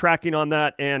have good tracking on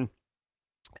that and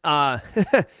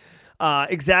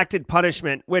exacted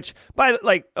punishment, which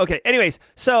okay. Anyways,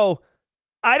 so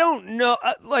I don't know,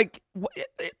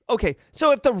 okay.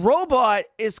 So if the robot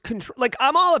is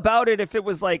I'm all about it if it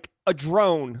was like a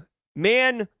drone,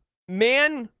 man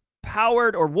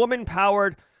powered or woman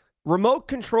powered, remote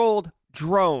controlled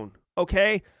drone,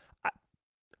 okay?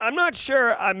 I'm not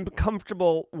sure I'm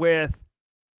comfortable with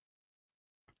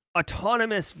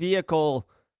autonomous vehicle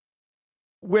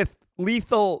with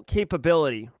lethal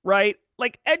capability, right?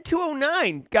 Like Ed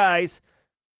 209, guys,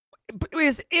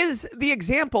 is the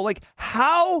example. Like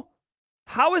how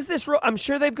is this? I'm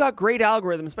sure they've got great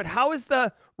algorithms, but how is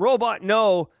the robot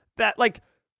know that? Like,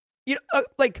 you know,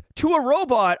 like to a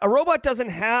robot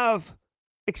doesn't have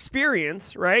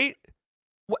experience, right?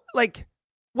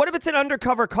 What if it's an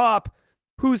undercover cop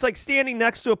who's like standing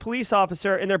next to a police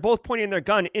officer and they're both pointing their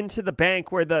gun into the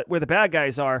bank where the bad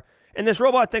guys are, and this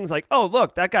robot thing's like, oh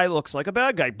look, that guy looks like a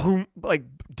bad guy, boom, like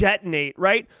detonate,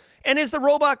 right? And is the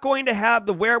robot going to have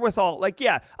the wherewithal? Like,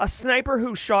 yeah, a sniper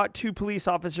who shot 2 police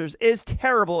officers is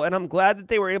terrible, and I'm glad that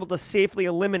they were able to safely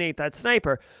eliminate that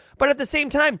sniper. But at the same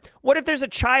time, what if there's a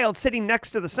child sitting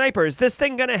next to the sniper? Is this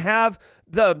thing going to have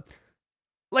the...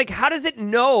 Like, how does it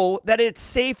know that it's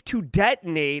safe to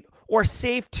detonate or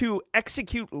safe to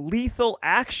execute lethal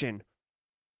action?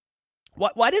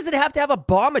 Why does it have to have a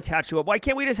bomb attached to it? Why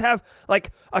can't we just have,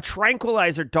 like, a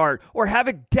tranquilizer dart or have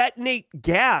it detonate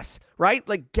gas, right?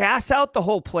 Like, gas out the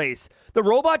whole place. The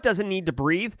robot doesn't need to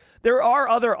breathe. There are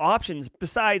other options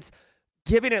besides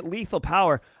giving it lethal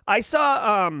power. I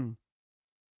saw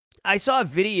a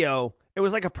video. It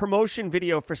was like a promotion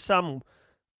video for some,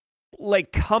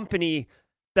 like, company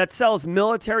that sells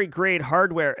military grade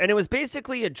hardware. And it was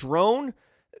basically a drone.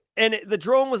 And the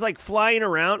drone was like flying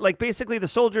around. Like basically the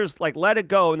soldiers like let it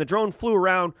go and the drone flew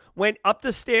around, went up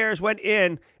the stairs, went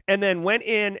in, and then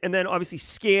obviously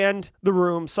scanned the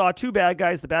room, saw 2 bad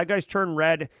guys. The bad guys turn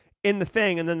red in the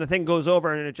thing. And then the thing goes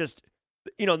over and it just,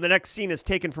 the next scene is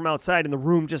taken from outside and the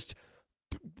room just,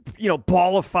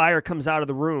 ball of fire comes out of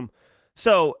the room.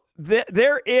 So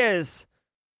there is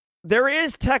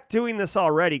tech doing this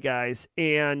already, guys,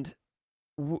 and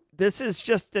this is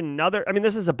just another. I mean,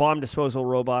 this is a bomb disposal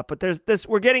robot, but there's this.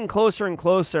 We're getting closer and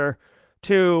closer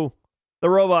to the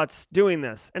robots doing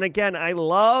this. And again, I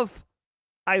love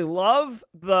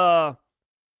the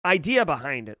idea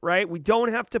behind it. Right? We don't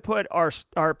have to put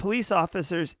our police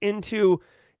officers into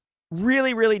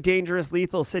really, really dangerous,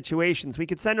 lethal situations. We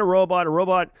could send a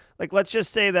robot, like, let's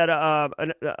just say that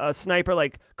a sniper,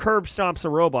 like, curb stomps a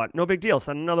robot. No big deal.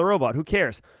 Send another robot. Who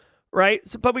cares? Right?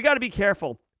 So, but we got to be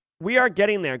careful. We are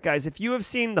getting there, guys. If you have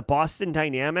seen the Boston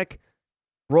Dynamic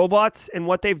robots and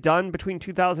what they've done between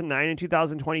 2009 and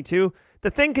 2022,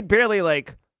 the thing could barely,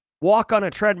 like, walk on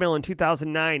a treadmill in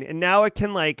 2009. And now it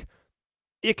can run,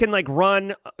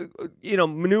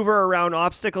 maneuver around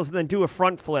obstacles and then do a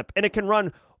front flip. And it can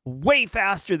run way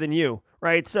faster than you,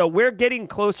 right? So we're getting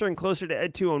closer and closer to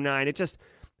Ed 209. It just,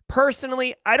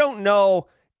 personally, I don't know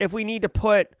if we need to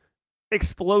put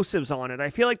explosives on it. I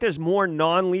feel like there's more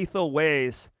non-lethal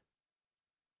ways.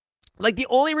 Like, the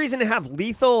only reason to have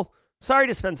lethal, sorry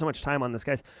to spend so much time on this,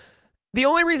 guys. The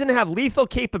only reason to have lethal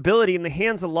capability in the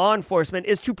hands of law enforcement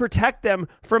is to protect them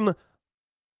from,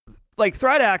 like,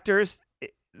 threat actors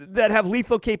that have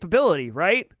lethal capability,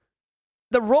 right?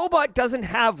 The robot doesn't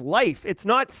have life. It's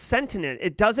not sentient.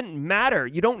 It doesn't matter.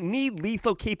 You don't need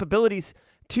lethal capabilities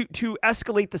to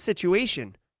escalate the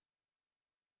situation.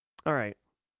 All right.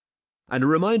 And a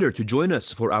reminder to join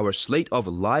us for our slate of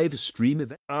live stream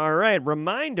events. All right.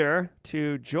 Reminder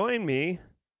to join me.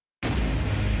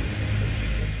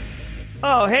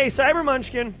 Oh, hey, Cyber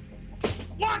Munchkin.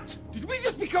 What? Did we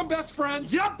just become best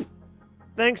friends? Yup.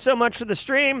 Thanks so much for the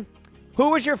stream.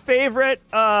 Who was your favorite...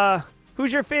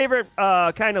 Who's your favorite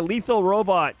kind of lethal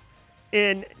robot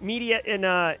in media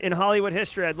in Hollywood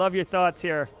history? I'd love your thoughts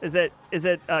here. Is it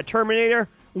Terminator?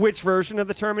 Which version of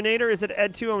the Terminator? Is it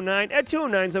Ed 209? Ed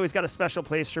 209's always got a special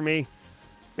place for me.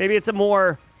 Maybe it's a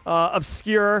more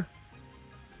obscure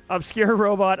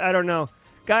robot. I don't know.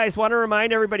 Guys, want to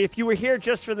remind everybody, if you were here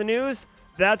just for the news,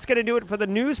 that's going to do it for the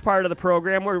news part of the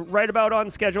program. We're right about on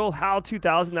schedule. HAL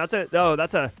 2000. That's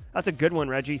a good one,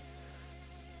 Reggie.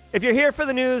 If you're here for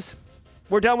the news,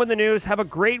 we're done with the news. Have a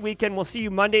great weekend. We'll see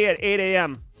you Monday at 8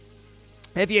 a.m.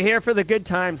 If you're here for the good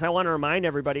times, I want to remind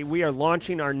everybody we are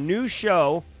launching our new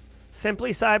show,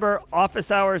 Simply Cyber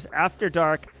Office Hours After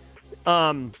Dark.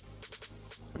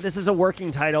 This is a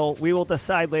working title. We will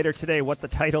decide later today what the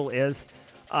title is.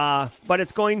 But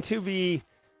it's going to be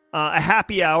a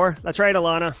happy hour. That's right,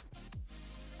 Alana.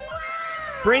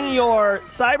 Bring your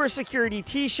cybersecurity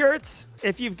t-shirts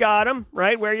if you've got them,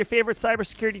 right? Wear your favorite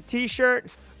cybersecurity t-shirt.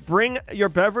 Bring your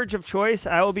beverage of choice.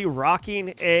 I will be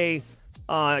rocking a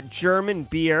German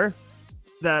beer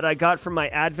that I got from my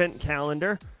advent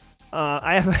calendar.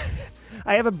 I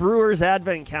have a brewer's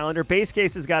advent calendar. Base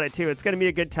Case has got it too. It's going to be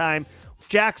a good time.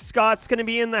 Jack Scott's going to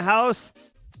be in the house.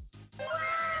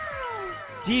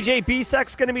 DJ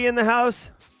B-Sec's going to be in the house.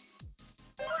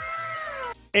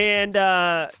 And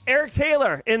Eric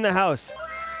Taylor in the house.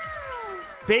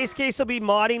 Base Case will be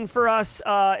modding for us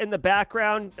in the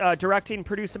background, directing,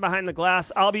 producing behind the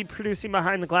glass. I'll be producing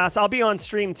behind the glass. I'll be on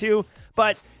stream too.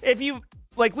 But if you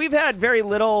we've had very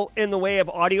little in the way of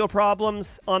audio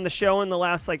problems on the show in the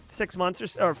last 6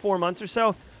 months or 4 months or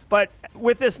so. But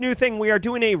with this new thing, we are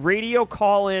doing a radio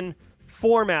call-in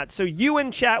format. So you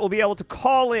in chat will be able to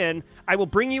call in. I will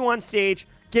bring you on stage.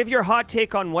 Give your hot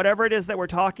take on whatever it is that we're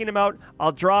talking about.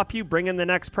 I'll drop you, bring in the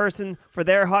next person for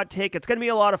their hot take. It's going to be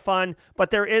a lot of fun, but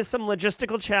there is some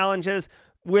logistical challenges.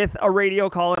 with a radio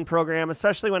call-in program,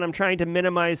 especially when I'm trying to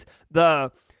minimize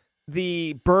the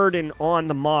burden on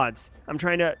the mods. I'm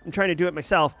trying to do it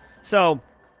myself. So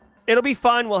it'll be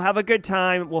fun. We'll have a good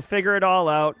time. We'll figure it all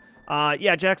out.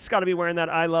 Yeah, Jack's got to be wearing that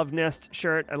I Love NIST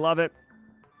shirt. I love it.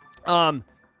 Let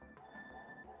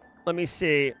me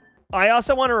see. I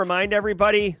also want to remind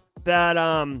everybody that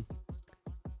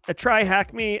a Try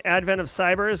Hack Me Advent of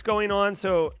Cyber is going on.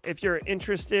 So if you're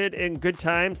interested in good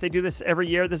times, they do this every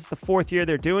year. This is the 4th year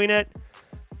they're doing it.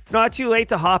 It's not too late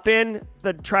to hop in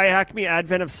the Try Hack Me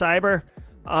Advent of Cyber.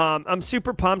 I'm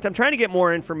super pumped. I'm trying to get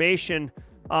more information.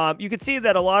 You can see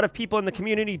that a lot of people in the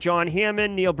community, John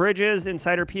Hammond, Neil Bridges,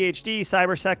 Insider PhD,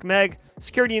 CyberSec Meg,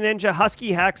 Security Ninja,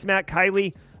 Husky Hacks, Matt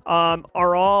Kiley,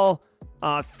 are all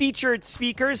featured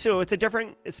speakers. So it's a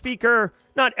different speaker,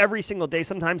 not every single day.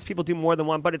 Sometimes people do more than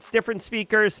one, but it's different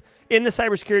speakers in the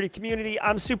cybersecurity community.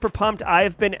 I'm super pumped.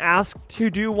 I've been asked to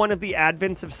do one of the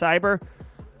Advents of Cyber.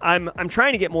 I'm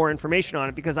trying to get more information on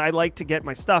it because I like to get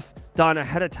my stuff done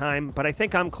ahead of time, but I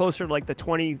think I'm closer to like the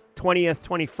 20th,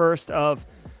 21st of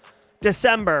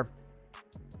December.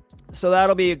 So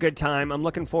that'll be a good time. I'm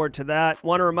looking forward to that.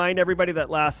 Want to remind everybody that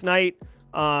last night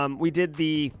we did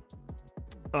the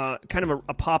kind of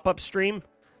a pop-up stream.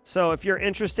 So if you're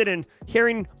interested in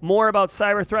hearing more about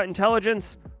cyber threat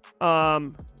intelligence,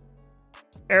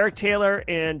 Eric Taylor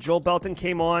and Joel Belton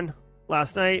came on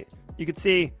last night. You can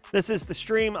see this is the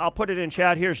stream. I'll put it in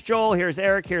chat. Here's Joel. Here's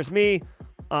Eric. Here's me.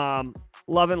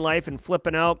 Loving life and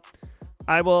flipping out.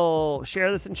 I will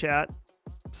share this in chat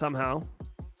somehow.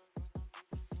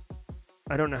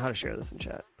 I don't know how to share this in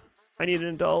chat. I need an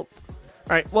adult.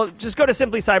 All right. Well, just go to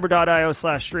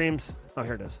simplycyber.io/streams. Oh,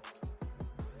 here it is.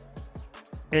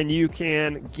 And you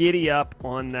can giddy up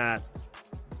on that.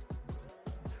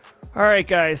 All right,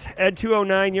 guys.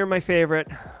 Ed209, you're my favorite.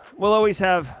 We'll always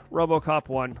have RoboCop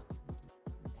 1.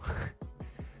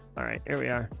 All right, here we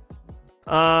are.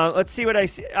 Let's see what I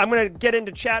see. I'm going to get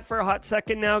into chat for a hot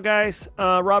second now, guys.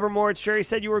 Robert Moritz, Jerry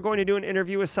said you were going to do an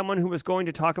interview with someone who was going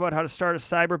to talk about how to start a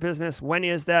cyber business. When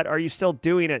is that? Are you still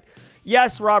doing it?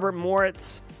 Yes, Robert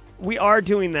Moritz, we are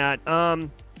doing that.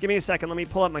 Give me a second. Let me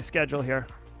pull up my schedule here.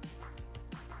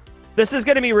 This is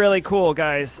going to be really cool,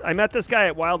 guys. I met this guy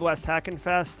at Wild West Hackin'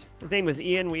 Fest. His name was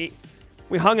Ian. We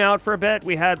hung out for a bit.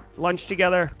 We had lunch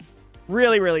together.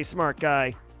 Really, really smart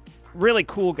guy. Really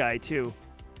cool guy, too.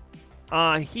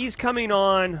 He's coming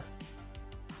on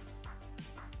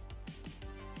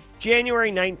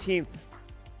January 19th.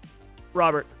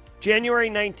 Robert, January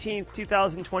 19th,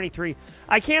 2023.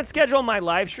 I can't schedule my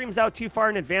live streams out too far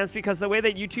in advance because the way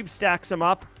that YouTube stacks them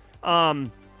up,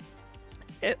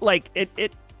 it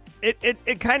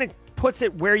kind of puts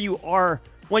it where you are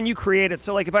when you create it.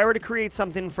 So like if I were to create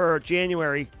something for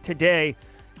January today,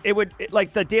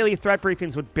 like the daily threat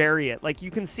briefings would bury it. Like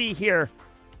you can see here,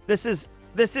 this is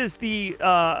the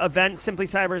event, Simply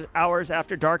Cyber's Hours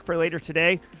After Dark for later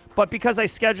today. But because I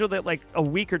scheduled it like a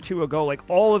week or two ago, like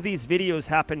all of these videos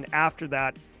happened after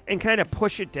that and kind of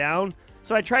push it down.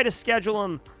 So I try to schedule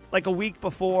them like a week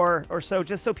before or so,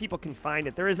 just so people can find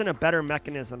it. There isn't a better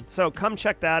mechanism. So come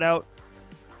check that out.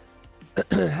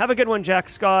 Have a good one, Jack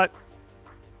Scott.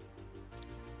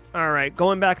 All right,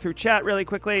 going back through chat really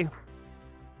quickly.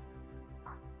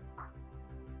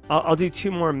 I'll do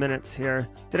 2 more minutes here.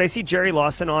 Did I see Jerry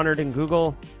Lawson honored in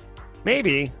Google?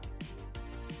 Maybe.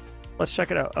 Let's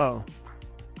check it out. Oh.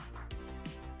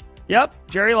 Yep,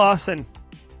 Jerry Lawson.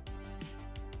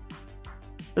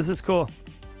 This is cool.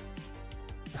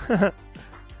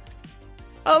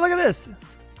 Oh, look at this.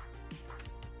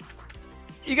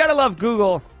 You gotta love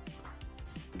Google.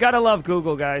 Gotta love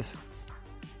Google, guys.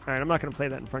 All right, I'm not gonna play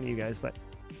that in front of you guys, but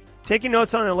taking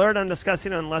notes on the alert I'm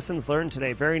discussing on lessons learned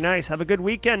today. Very nice. Have a good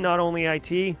weekend, not only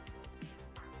IT.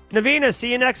 Navina,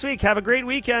 see you next week. Have a great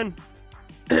weekend.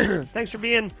 Thanks for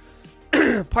being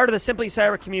part of the Simply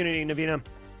Cyber community, Navina.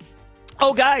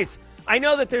 Oh, guys, I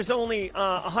know that there's only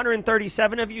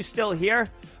 137 of you still here,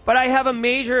 but I have a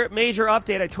major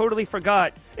update. I totally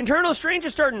forgot. Internal Stranger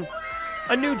starting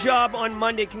a new job on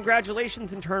Monday.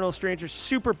 Congratulations, Internal Stranger.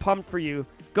 Super pumped for you.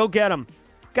 Go get them.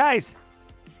 Guys,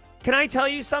 can I tell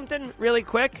you something really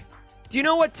quick? Do you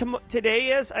know what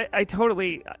today is? I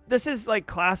totally... This is like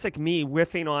classic me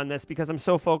whiffing on this because I'm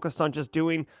so focused on just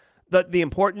doing the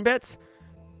important bits.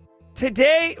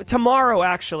 Tomorrow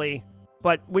actually,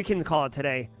 but we can call it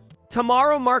today.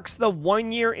 Tomorrow marks the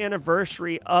 1-year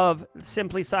anniversary of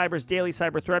Simply Cyber's Daily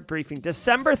Cyber Threat Briefing.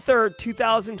 December 3rd,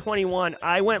 2021,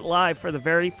 I went live for the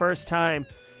very first time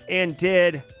and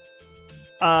did...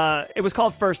 it was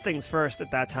called First Things First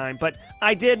at that time, but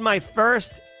I did my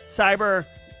first cyber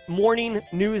morning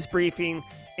news briefing,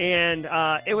 and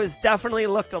it was definitely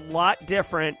looked a lot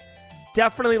different.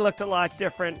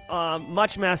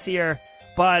 Much messier,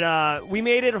 but we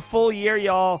made it a full year,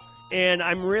 y'all, and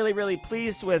I'm really, really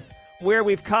pleased with where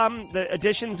we've come, the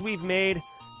additions we've made,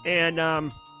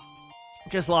 and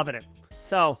just loving it.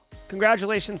 So,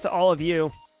 congratulations to all of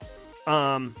you.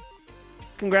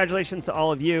 Congratulations to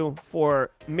all of you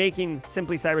for making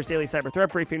Simply Cyber's Daily Cyber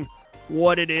Threat Briefing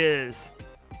what it is.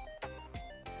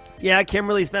 Yeah,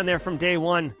 Kimberly's been there from day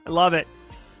one. I love it.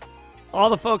 All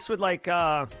the folks with like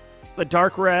the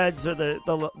dark reds or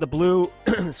the blue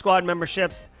squad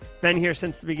memberships been here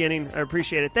since the beginning. I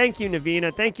appreciate it. Thank you,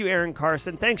 Navina. Thank you, Aaron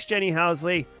Carson. Thanks, Jenny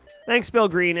Housley. Thanks, Bill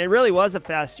Green. It really was a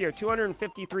fast year.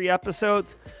 253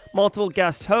 episodes, multiple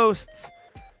guest hosts,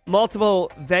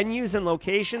 multiple venues and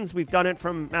locations. We've done it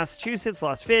from Massachusetts,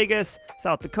 Las Vegas,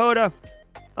 South Dakota.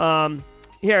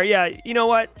 Here, yeah, you know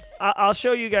what? I'll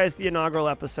show you guys the inaugural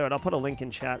episode. I'll put a link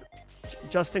in chat.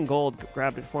 Justin Gold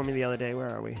grabbed it for me the other day. Where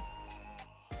are we?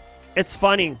 It's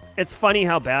funny. It's funny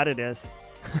how bad it is.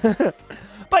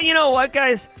 But you know what,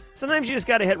 guys? Sometimes you just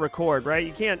got to hit record, right?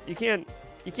 You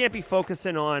can't be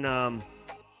focusing on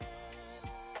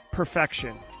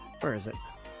perfection. Where is it?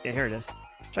 Yeah, here it is.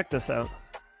 Check this out.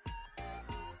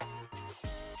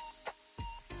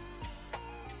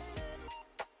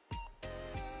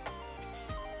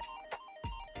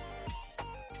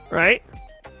 Right?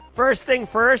 First thing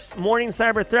first, morning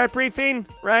cyber threat briefing,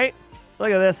 right?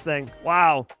 Look at this thing.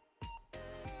 Wow.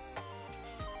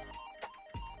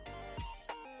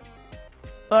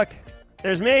 Look,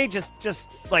 there's me, just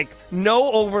like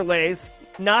no overlays,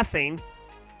 nothing.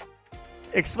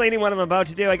 Explaining what I'm about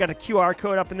to do. I got a QR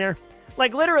code up in there.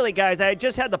 Like literally, guys, I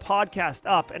just had the podcast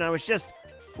up and I was just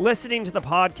listening to the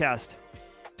podcast.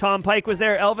 Tom Pike was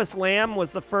there. Elvis Lamb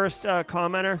was the first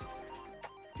commenter.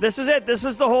 This was it. This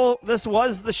was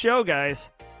the show, guys.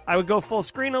 I would go full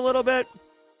screen a little bit,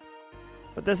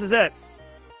 but this is it.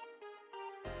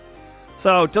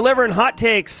 So, delivering hot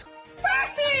takes.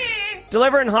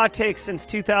 Delivering hot takes since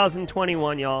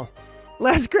 2021, y'all.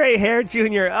 Less gray hair,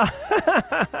 Junior.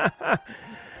 Oh,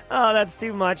 that's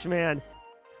too much, man.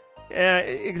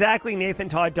 Exactly, Nathan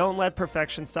Todd. Don't let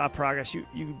perfection stop progress.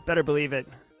 You better believe it.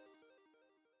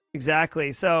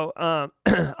 Exactly. So,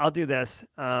 I'll do this.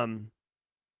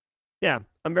 Yeah,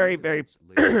 I'm very, very,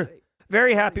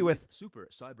 very happy with Super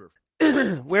Cyber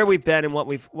where we've been and what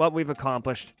we've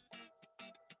accomplished.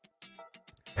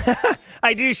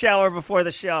 I do shower before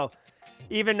the show.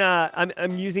 Even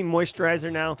I'm using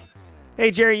moisturizer now.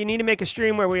 Hey Jerry, you need to make a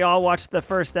stream where we all watch the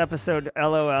first episode.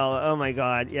 LOL. Oh my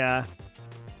god, yeah.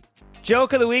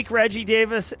 Joke of the week, Reggie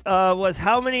Davis, was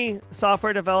how many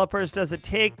software developers does it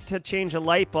take to change a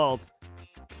light bulb?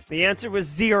 The answer was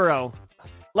 0.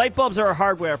 Light bulbs are a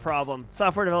hardware problem.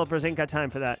 Software developers ain't got time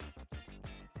for that.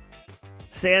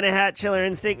 Santa hat, Chiller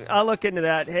Instinct. I'll look into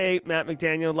that. Hey, Matt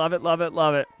McDaniel. Love it, love it,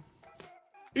 love it.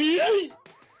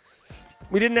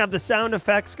 We didn't have the sound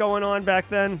effects going on back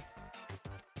then.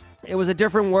 It was a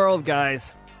different world,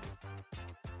 guys.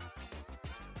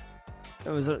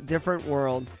 It was a different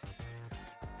world.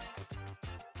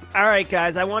 All right,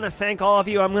 guys. I want to thank all of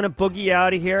you. I'm going to boogie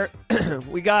out of here.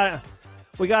 We got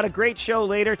a great show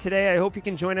later today. I hope you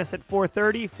can join us at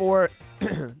 4:30 for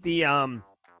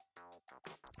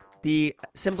the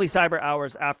Simply Cyber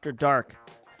Hours After Dark.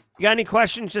 You got any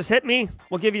questions, just hit me.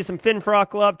 We'll give you some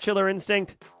Finfrock love, Chiller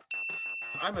Instinct.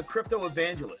 I'm a crypto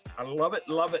evangelist. I love it,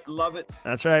 love it, love it.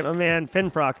 That's right, my man,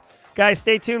 Finfrock. Guys,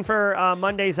 stay tuned for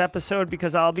Monday's episode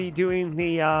because I'll be doing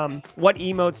the what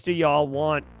emotes do y'all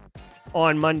want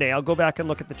on Monday. I'll go back and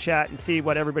look at the chat and see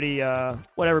what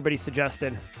everybody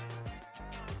suggested.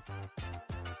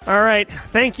 All right.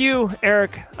 Thank you,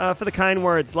 Eric, for the kind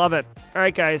words. Love it. All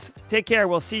right, guys. Take care.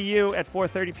 We'll see you at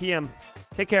 4:30 p.m.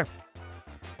 Take care.